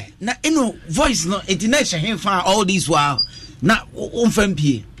 Hey, now Eno voice no. It didn't him for all these while. Now,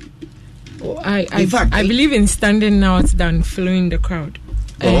 I believe in standing out than following the crowd.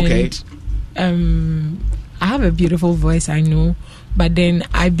 Okay. I have a beautiful voice, I know, but then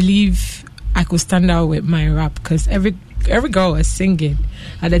I believe I could stand out with my rap because every girl was singing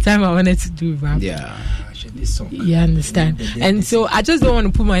at the time I wanted to do rap. Yeah. You understand? And so I just don't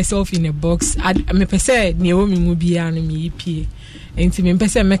want to put myself in a box. I'm a person and to me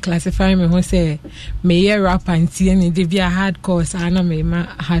person me classify me who say me rap and see and they be a hardcore so I know me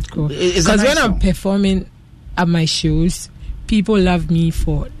hardcore because when I'm performing at my shows people love me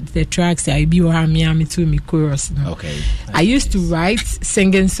for the tracks I be or me to me chorus. Okay. I used to write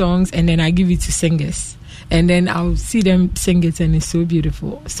singing songs and then I give it to singers. And then I'll see them sing it and it's so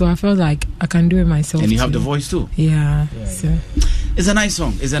beautiful. So I felt like I can do it myself. And you too. have the voice too. Yeah. So. It's a nice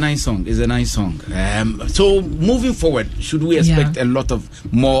song. So moving forward, should we expect a lot of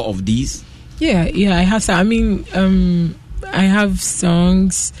more of these? Yeah, I have some. I mean, I have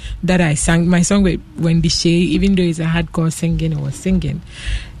songs that I sang. My song with Wendy Shea, even though it's a hardcore singing, I was singing.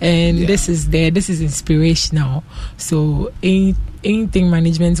 And this is inspirational. So anything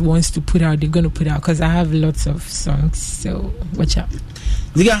management wants to put out, they're going to put out because I have lots of songs. So watch out.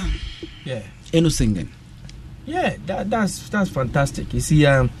 Ziga, Eno singing. Yeah, that's fantastic. You see,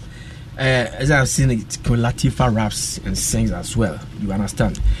 as I've seen it, Latifa raps and sings as well. You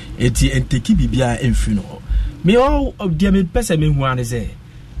understand? And take Bibia in funeral. Me all of the person me who is there.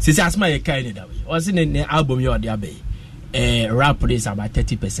 Since I my kind that way. Was in the album you are the abbey. Rap is about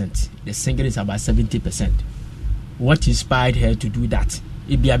 30%. The singing is about 70%. What inspired her to do that?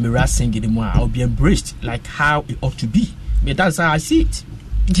 It be a mirror singing more. I'll be embraced like how it ought to be. But that's how I see it.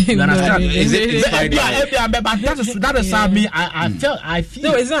 You understand? That is how me. I feel.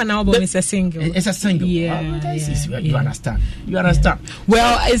 No, it's not an album. It's a single. It's a single. Yeah. You understand? You understand?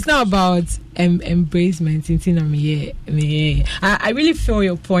 Well, it's not about embracement. I really feel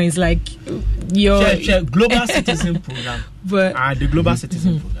your points. Like your global citizen program, but the global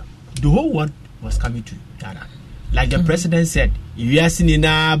citizen program. The whole world was coming to Ghana. Like the president said, yes,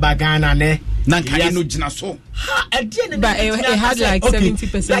 Nina Bagana ne. But it had like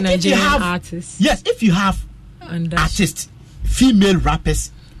 70% like Nigerian artists. Yes, if you have artists, female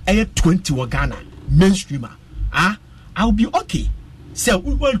rappers, 20 Ghana, mainstreamer, I'll be okay. So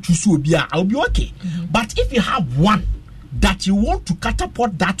we want to so be I'll be okay. But if you have one that you want to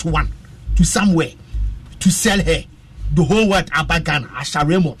catapult that one to somewhere to sell her, the whole world Abagana,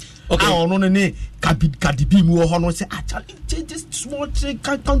 Asharemo. Okay. Kadibi mu hono say actually this small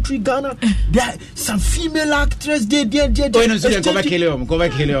country Ghana there are some female actress there no go back kill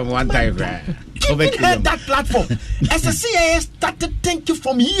him one time that platform as a CIS started thinking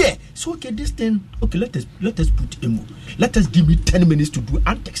from here so okay this thing okay let us put emo let us give me 10 minutes to do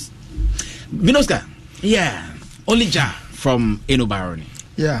antics. Vinoska, Only Jah from Eno Barony.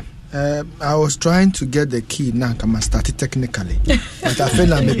 I was trying to get the key now. I started technically, but I feel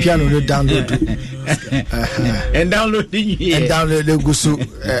like my piano no download and downloading and download the gusu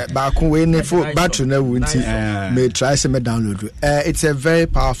back when for battery na wunti may try some download. It's a very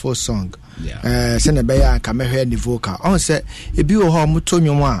powerful song. Send a bear and come here the vocal. On say if you are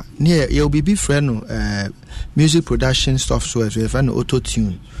mutonyo near you'll be friend music production software with an auto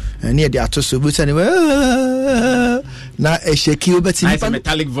tune. Near the artist anyway. na shake obeti nice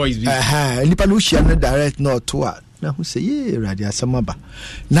metallic voice bi nipa no share no direct no to a na who say yeah radio asamaba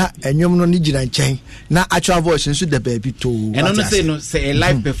na enwom no ni gina nchen na actual voice nso the baby to and no say a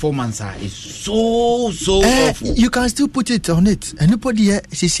live performance is so awful. You can still put it on it. Anybody here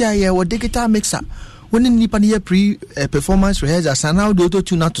CCI or digital mixer when nipa ni pre performance rehearsal and now the auto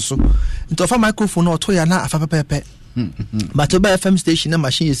tune to so into a microphone or to ya na afa pepe but over FM station and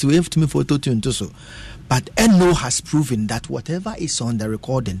machine is wave to me for auto tune to so. But Eno has proven that whatever is on the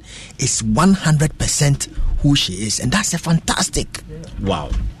recording is 100% who she is, and that's a fantastic. Wow.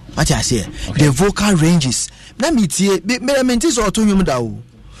 What I say, okay. The vocal ranges. Let me tell you, me auto you da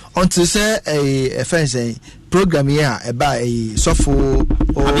until say a friend say program here about a sofo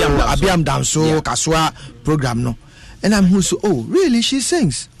Abiam Danso Kaswa program no, and I'm who so really she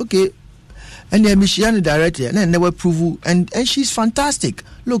sings okay, and then she and the director and never prove and she's fantastic.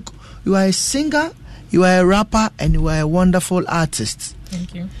 Look, you are a singer. You are a rapper and you are a wonderful artist.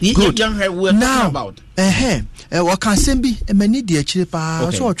 Thank you. Good. We're now about. What can be a many dear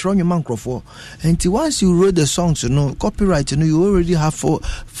chilipa? So try your microphone. And once you wrote the songs, copyright, you already have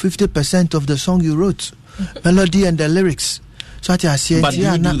 50% of the song you wrote, melody and the lyrics. So I say, but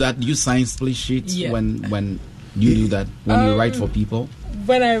you do that. You sign split sheets when you do that when you write for people.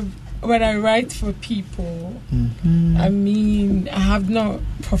 When I write for people, I mean, I have not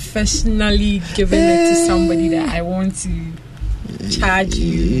professionally given it to somebody that I want to charge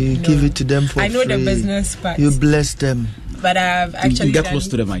you. Give it to them for free. I know the business part. You bless them. But I've actually get close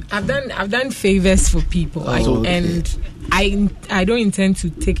to the mic. I've done favors for people, and I don't intend to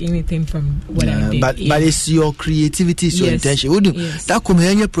take anything from what I did. But it's your creativity, it's your intention. That come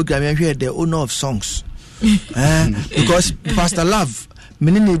here program here, the owner of songs, because Pastor Love. We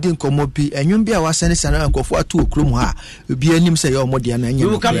will come to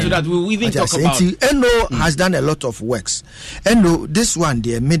that. We will even talk about Eno has done a lot of works. Eno, this one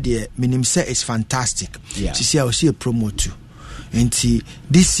the media minim say is fantastic. She say I will see a promo too. And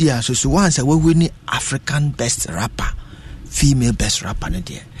this year so once we win African best rapper, female best rapper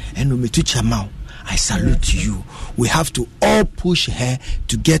there. Eno me to chamau. I salute you. We have to all push her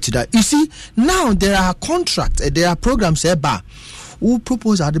to get to that. You see, now there are contracts, there are programs eba. Who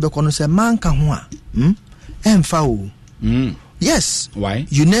propose at the Bekono say man kahua yes. Why?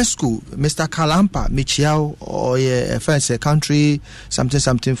 UNESCO, Mr. Kalampa Michiao or a country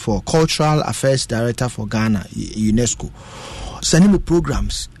something for cultural affairs director for Ghana, UNESCO. Sending me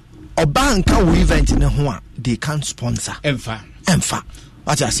programs. Or bank event in a they can't sponsor. Emfa.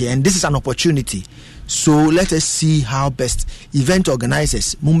 What I say, and this is an opportunity. So let us see how best event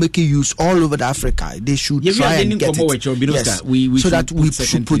organizers make use all over Africa. They should try and get it. Yes. We so that we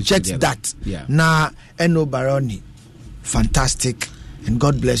should project that. Now, Eno Barony, fantastic, and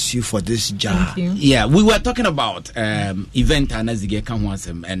God bless you for this job. Yeah, we were talking about event and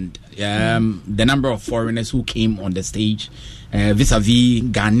the number of foreigners who came on the stage. Vis-a-vis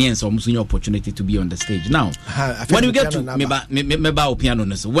Ghanaians almost an opportunity to be on the stage. Now, when you get to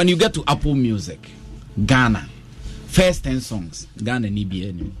when you get to Apple Music, Ghana, first 10 songs, Ghana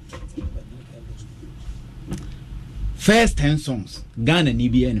NBN. First 10 songs, Ghana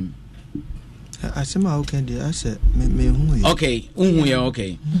NBN. I said, okay,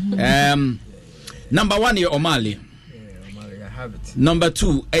 okay. Number 1, you're Omali. I have it. Number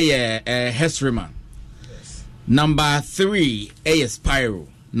 2, Hesrima. Number 3, Spyro.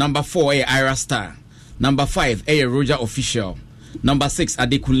 Number 4, Ira Star. Number 5, Roger Official. Number 6,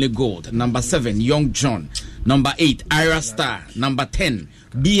 Adekunle Gold. Number 7, Young John. Number 8, Ira Star. Number 10,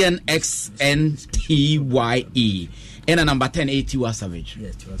 BNXNTYE. And number 10, Tiwa Savage.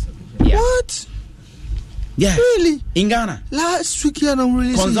 Yes, Tiwa Savage. Yeah. What? Yeah. Really? In Ghana. Last week, I don't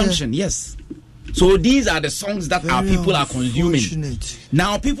really consumption, yes. So these are the songs that our people are consuming.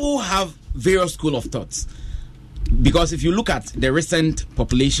 Now, people have various school of thoughts. Because if you look at the recent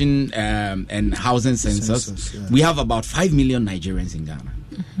population and housing census, we have about 5 million Nigerians in Ghana.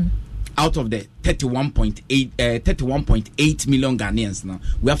 Mm-hmm. Out of the 31.8 million Ghanaians now,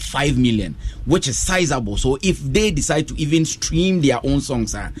 we have 5 million, which is sizable. So if they decide to even stream their own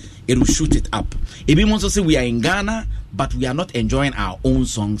songs, it will shoot it up. It means also say we are in Ghana, but we are not enjoying our own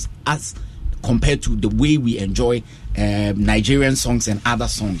songs as compared to the way we enjoy Nigerian songs and other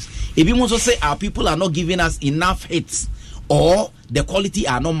songs. If you also say our people are not giving us enough hits, or the quality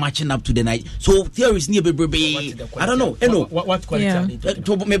are not matching up to the night. So there is near baby. I don't know. Eno, what quality are they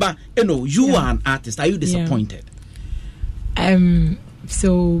talking about? Eno, you are an artist. Are you disappointed?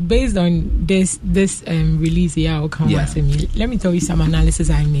 So based on this release here, let me tell you some analysis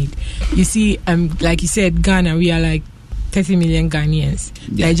I made. You see, like you said, Ghana, we are like 30 million Ghanaians.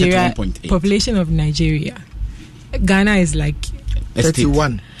 Nigeria, population of Nigeria Ghana is like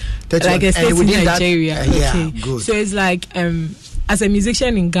 31. Like a state in Nigeria. That, okay. Good. So it's like as a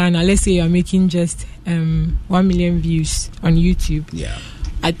musician in Ghana, let's say you're making just 1 million views on YouTube. Yeah.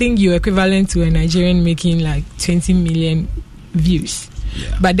 I think you're equivalent to a Nigerian making like 20 million views.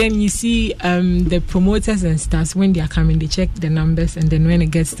 Yeah. But then you see the promoters and stars, when they are coming, they check the numbers, and then when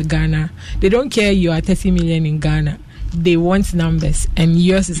it gets to Ghana, they don't care you are 30 million in Ghana. They want numbers, and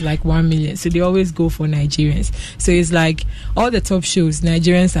yours is like 1 million. So they always go for Nigerians. So it's like all the top shows,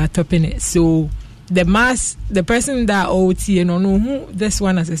 Nigerians are topping it. So the person that OT and know who this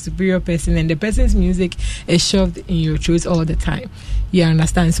one as a superior person, and the person's music is shoved in your throat all the time. You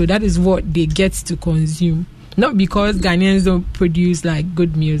understand? So that is what they get to consume. Not because Ghanaians don't produce like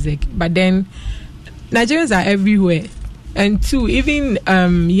good music, but then Nigerians are everywhere. And two, even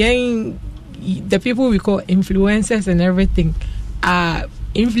the people we call influencers and everything are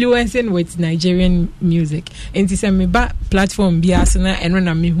influencing with Nigerian music. And it's a platform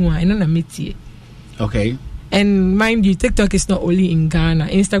okay. And mind you, TikTok is not only in Ghana,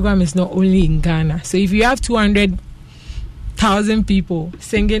 Instagram is not only in Ghana. So if you have 200,000 people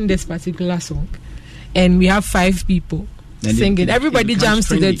singing this particular song, and we have 5 people singing, everybody jumps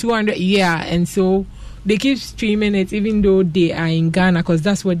to the 200. Yeah, and so they keep streaming it even though they are in Ghana, because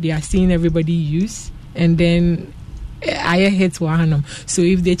that's what they are seeing everybody use. And then I hit Wahanam. So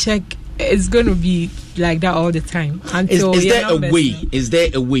if they check, it's going to be like that all the time. Until is there a way? Is there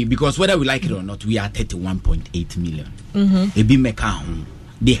a way? Because whether we like it or not, we are 31.8 million.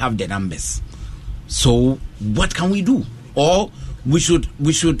 They have the numbers. So what can we do? Or we should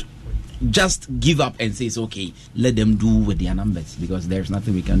just give up and say it's okay, let them do with their numbers, because there's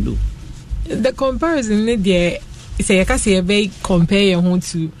nothing we can do. The comparison there, say I can say compare your home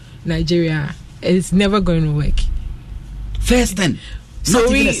to Nigeria, it's never going to work. First then, not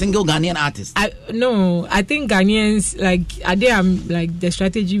even a single Ghanaian artist. I think Ghanaians, like the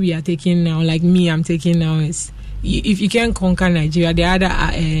strategy we are taking now, like me I'm taking now, is if you can conquer Nigeria, the other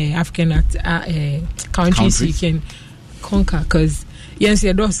African countries you can conquer, because yes,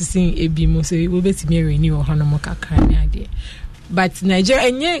 you're also seeing Ebimo, so we'll be to me renew or Hanamoka idea. But Nigeria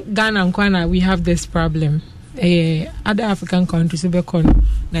and Ghana and Kwana, we have this problem. Other African countries,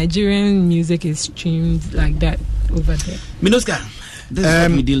 Nigerian music is streamed like that over there. Minoska, this is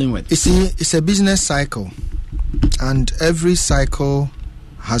what we're dealing with. You see, it's a business cycle, and every cycle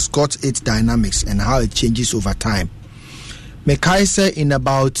has got its dynamics and how it changes over time. Mekai said in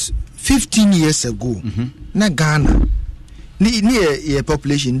about 15 years ago, na Ghana, near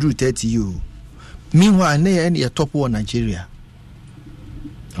population drew 30 you. Meanwhile, near top one Nigeria.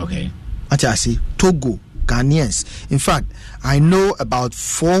 Okay. I see Togo, Ghanaians. In fact, I know about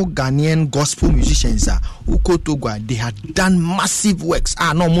 4 Ghanaian gospel musicians who go to Togo. They had done massive works.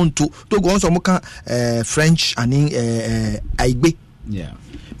 No Monto Togo also French and Aigbe. Yeah.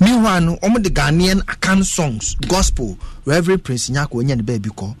 Meanwhile, the Ghanaian Akan songs, gospel, Reverend Prince Nyako and baby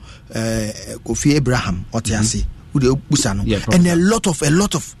called Kofi Abraham Otiasi. And a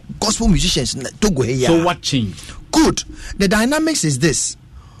lot of gospel musicians in Togo here. So what changed? Good. The dynamics is this.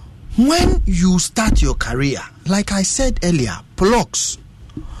 When you start your career, like I said earlier, plugs,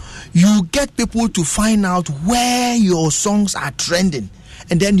 you get people to find out where your songs are trending,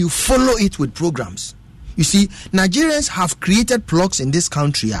 and then you follow it with programs. You see, Nigerians have created plugs in this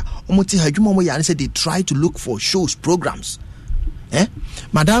country. They try to look for shows, programs.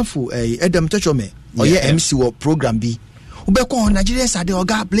 Madam Fu, Adam Techome, or MC or program B. Nigerians are the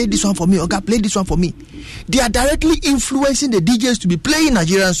Oga, play this one for me, Oga, play this one for me. They are directly influencing the DJs to be playing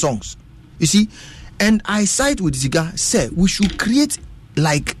Nigerian songs. You see, and I side with Ziga, say we should create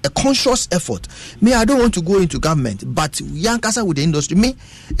like a conscious effort. Me, I don't want to go into government, but Yankasa with the industry. Me,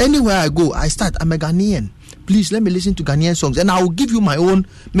 anywhere I go, I'm a Ghanaian. Please let me listen to Ghanaian songs, and I will give you my own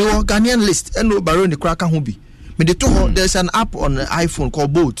Ghanaian list. Eno Barony Kraka Hubi. There's an app on the iPhone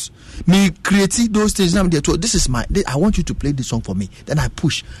called Boats. Me create those things. This is I want you to play this song for me. Then I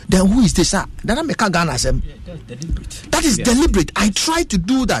push. Then who is this? Then I make a Ghana. That is deliberate. I try to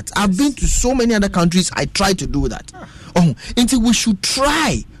do that. I've been to so many other countries. I try to do that. Until we should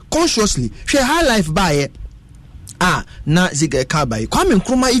try consciously. Share high life by na Ziga Kabai. Kwame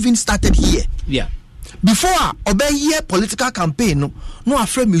Nkrumah even started here. Yeah. Before obey year political campaign, no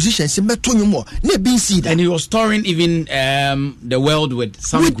afraid musicians more. And he was touring even the world with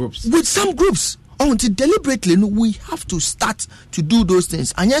some groups. With some groups. Until deliberately, we have to start to do those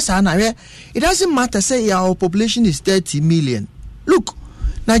things. And yes, it doesn't matter, say our population is 30 million. Look,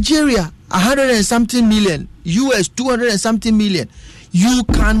 Nigeria, 100 and something million. US, 200 and something million. You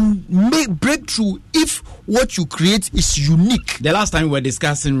can make breakthrough if what you create is unique. The last time we were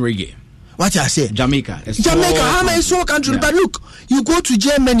discussing reggae. What I say? Jamaica, how many soul country? But look, you go to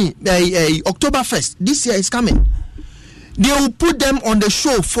Germany, Oktoberfest this year is coming. They will put them on the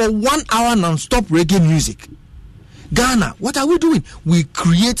show for 1 hour non-stop reggae music. Ghana, what are we doing? We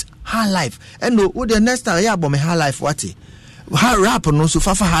create high life. And the next time, yeah, but high life, what? High rap no so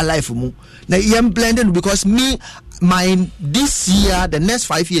far high life mu. Now I'm blended because this year, the next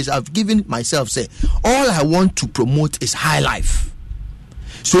 5 years, I've given myself say all I want to promote is high life.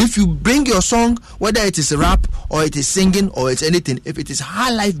 So if you bring your song, whether it is rap or it is singing or it's anything, if it is high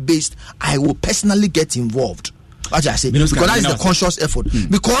life based, I will personally get involved. What I say, because that is the conscious effort.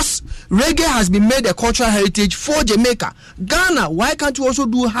 Because reggae has been made a cultural heritage for Jamaica. Ghana, why can't you also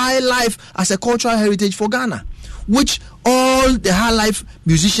do high life as a cultural heritage for Ghana? Which all the high life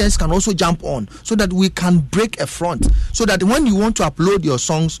musicians can also jump on, so that we can break a front, so that when you want to upload your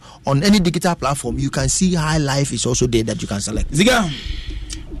songs on any digital platform, you can see high life is also there that you can select. Ziga.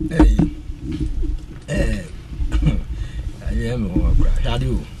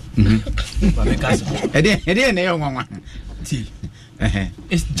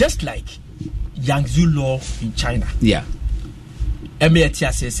 It's just like Yangtze law in China. Yeah. MATS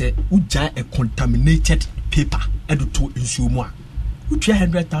says uja a contaminated paper and to insure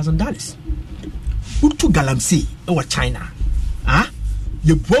 $100,000. Utu galamsey or China.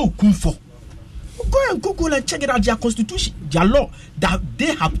 You broke kumfo. Go and Google and check it out, their constitution, their law that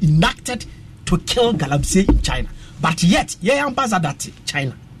they have enacted to kill galamsey in China. But yet, ambassador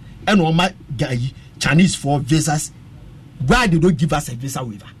China and all my Chinese for visas, why they don't give us a visa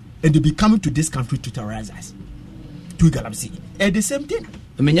waiver? And they be coming to this country to terrorize us. To galamsey. And the same thing.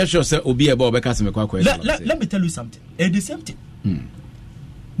 Let me tell you something. And the same thing.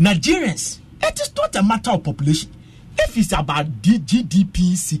 Nigerians, it is not a matter of population. If it's about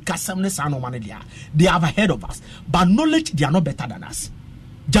GDP, they are ahead of us. But knowledge, they are not better than us.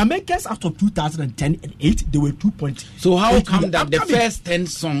 Jamaicans after 2010 and 8, they were 2.8. So how come that the first 10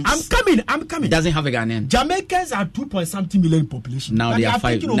 songs? I'm coming. Doesn't have a Ghanaian. Jamaicans are 2.something million population. Now they are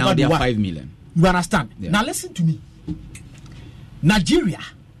 5. Now they are 5 million. You understand? Yeah. Now listen to me. Nigeria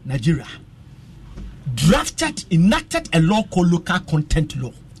enacted a law called local content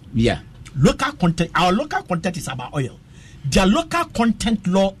law. Yeah. Local content. Our local content is about oil. Their local content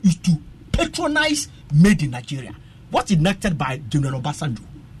law is to patronize made in Nigeria. What's enacted by General Obasanjo?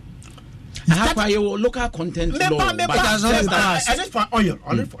 Local content law. And it's for oil.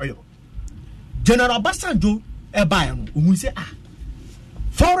 Only for oil. General Obasanjo, we say,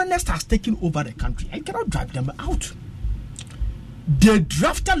 foreigners has taken over the country. I cannot drive them out. They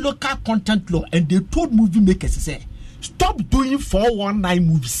drafted local content law and they told movie makers, say, stop doing 419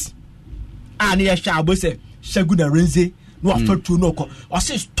 movies. And here Shabo say, Shaguna Renze, no affect to no. Or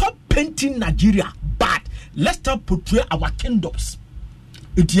say, stop painting Nigeria bad. Let's start portray our kingdoms.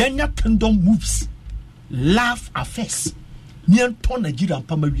 Itianya kingdom movies. Love affairs. Near ton Nigeria and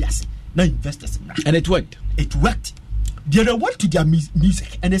Pamarias. Now investors. And it worked. It worked. They went to their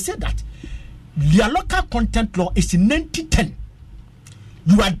music and they said that their local content law is in 1910.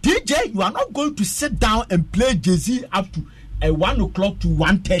 You are DJ, you are not going to sit down and play Jay-Z up to 1 o'clock to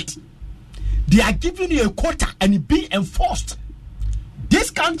 1:30. They are giving you a quota and it be enforced. This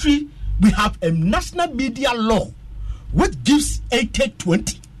country, we have a national media law which gives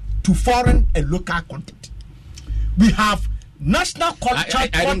 80-20 to foreign and local content. We have national culture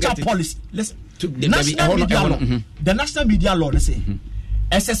policy. Listen, the national media law. The national media law, let's say,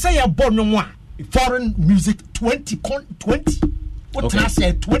 as I say, foreign music 20. What can I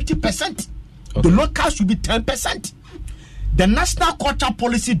say? 20%. The local should be 10%. The national culture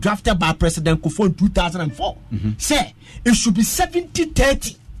policy drafted by President Kufuor in 2004 say it should be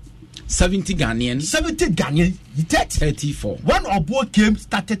 70-30. 70 Ghanaian. 34. When Obo came,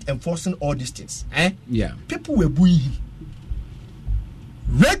 started enforcing all these things. Yeah. People were booing him.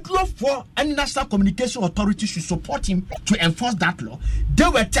 Radio 4 and National Communication Authority should support him to enforce that law. They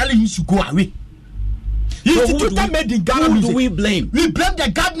were telling him to go away. So who do we blame? We blame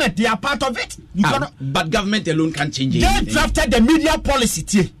the government. They are part of it. But government alone can't change it. They drafted the media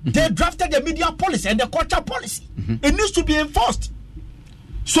policy. They drafted the media policy and the culture policy. It needs to be enforced.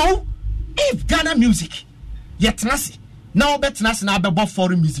 So, if Ghana music, yet nasi, now bet nasi now about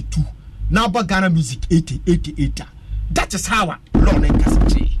foreign music too. Now about Ghana music 80. That is how law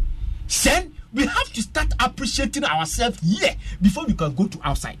can. Then we have to start appreciating ourselves here before we can go to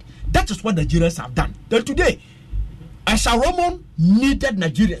outside. That is what Nigerians have done. Then today, Asha Roman needed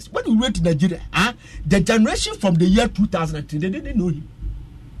Nigerians. When we went to Nigeria, the generation from the year 2003, they didn't know him.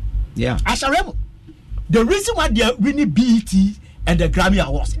 Yeah. Asha Roman. The reason why they are winning BET and the Grammy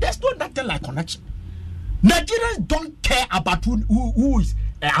Awards, there's nothing like connection. Nigerians don't care about who is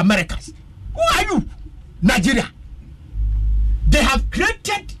Americans. Who are you? Nigeria. They have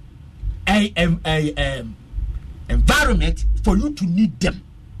created a environment for you to need them.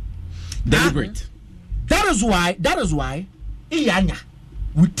 Deliberate. That is why Iyanya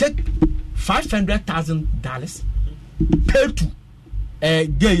will take $500,000 pay to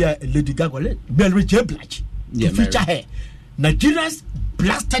Lady Gaga, Mary J. Blige to feature her. Nigerians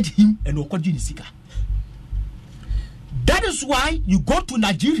blasted him and Okoji Nisika. That is why you go to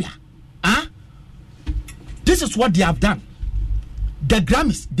Nigeria. This is what they have done. The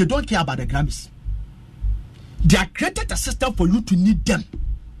Grammys, they don't care about the Grammys. They have created a system for you to need them.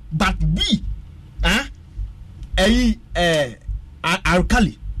 But we,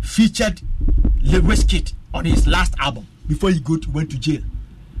 Alkali featured Lewis Kid on his last album before he went to jail.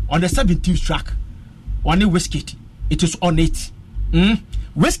 On the 17th track, on the Wizkid, it is on it.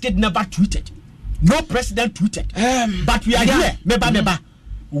 Wizkid never tweeted. No president tweeted. But we are here. Meba.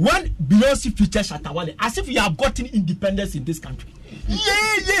 One Beyonce features Shatawale as if you have gotten independence in this country.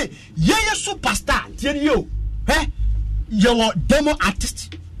 Yeah, superstar. You, you're a demo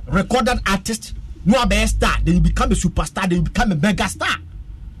artist, recorded artist. You are a star. Then you become a superstar. Then you become a mega star.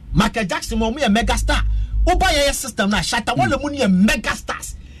 Michael Jackson, a mega star. Oba system now. Shatawale money a mega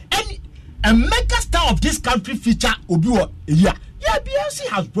stars. And a mega star of this country feature Obiwa. Yeah, Beyonce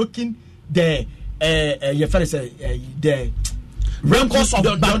has broken the records of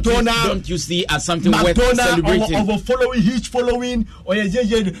Madonna. Don't you see as something worth celebrating? Over following, huge following, or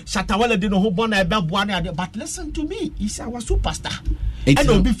Shatawale didn't hold one. But listen to me, he's our superstar. And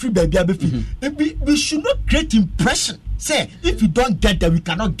it'll be free, baby. We should not create impression. Say, if you don't get there, we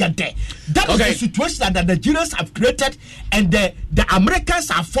cannot get there. That is the situation that the Nigerians have created, and the Americans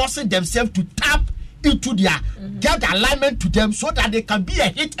are forcing themselves to tap into their get alignment to them so that they can be a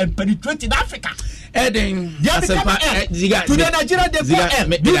hit and penetrate in Africa. Then they are becoming L. To the Nigerian, they call L.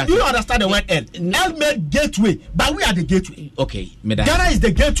 Do you understand the word L? L made gateway, but we are the gateway. Okay, Ghana is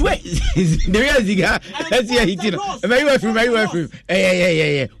the gateway. The real Ziga. Let's see it. Very well.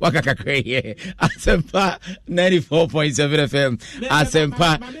 Yeah. Wakaka cray. Asempa 94.7 FM.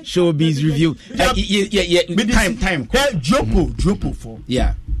 Asempa Showbiz Review. Yeah. Time. Jopo for.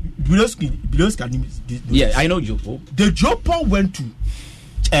 Yeah. Yeah, I know Jopo. The Jopo went to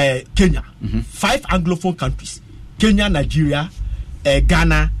Kenya, 5 Anglophone countries: Kenya, Nigeria,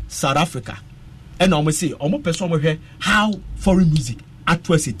 Ghana, South Africa. And almost say, almost person here how foreign music at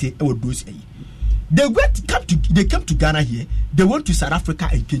first they came to Ghana here. They went to South Africa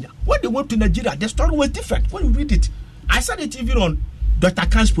and Kenya. When they went to Nigeria, the story was different. When you read it, I saw it even on Dr.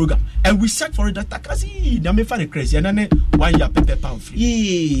 Khan's program, and we searched for it. Dr. Khan's, me find it crazy, and then 1 year paper pound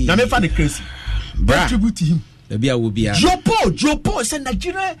free. Me find it crazy. Tribute to him. Jopo is a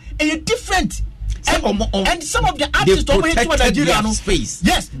Nigeria and different. And some of the artists over here to Nigeria space.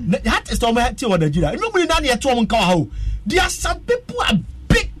 Yes, the artists over here to Nigeria. Nobody know here to there are some people are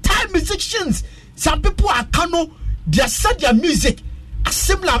big time musicians. Some people are Kano. They set their music.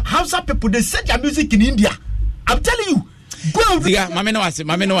 Similar Hausa people, they set their music in India. I'm telling you. Mame no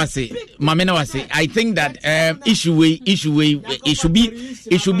say. I think that it should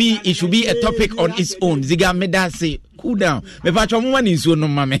be a topic on its own. Ziga meda say cool down. Me pa chwa mama ni so no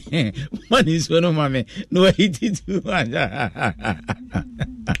mame. No hit it too much.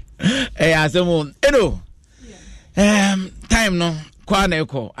 Asemo Eno. Time no kwana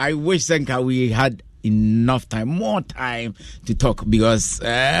eko. I wish Senka we had enough time, more time to talk, because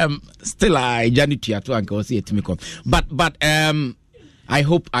still I journey to your and go see it to me come. But I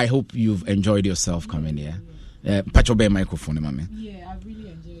hope you've enjoyed yourself coming here. Pacho be microphone, mama. Yeah, I've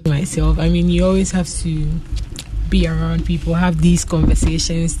really enjoyed myself. I mean, you always have to be around people, have these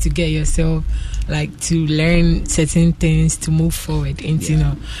conversations to get yourself to learn certain things to move forward. And you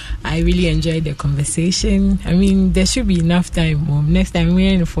know, I really enjoyed the conversation. I mean, there should be enough time, Mom. Next time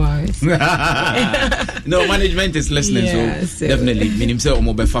we're in 4 hours. No, management is listening, so definitely.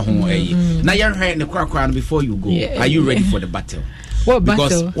 Now you're hearing the crack before you go. Are you ready for the battle? What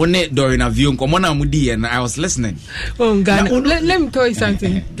because battle? During a view, and I was listening. Oh, Ghana. Let me tell you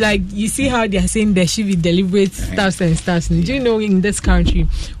something. You see how they are saying there should be deliberate stuff. Do you know in this country,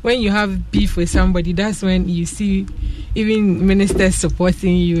 when you have beef with somebody, that's when you see even ministers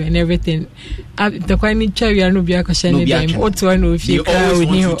supporting you and everything. The quite we are no be a question them. They always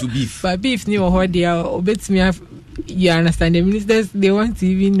want you to beef. But beef ni they are obey me. You understand? The ministers, they want to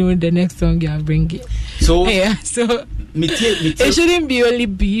even know the next song you are bringing. So it shouldn't be only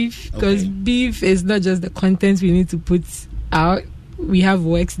beef, because beef is not just the content we need to put out. We have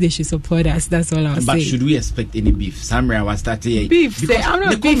works, they should support us. That's all I'll say. But should we expect any beef? Samra was starting beef. I'm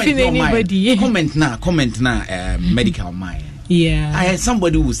not beefing anybody. Comment now, medical mind. Yeah. I had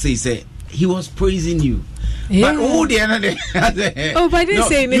somebody who say he was praising you. Yeah. But oh, the other but I didn't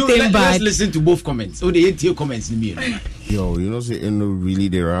say anything bad. Let's listen to both comments. Oh, they hate your comments. Yo, you know, say Eno really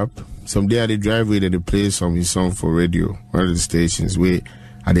they rap. Someday at the driveway that they play some his song for radio, one of the stations where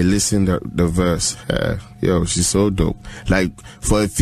I they listen the verse. Yo, she's so dope. Like for a few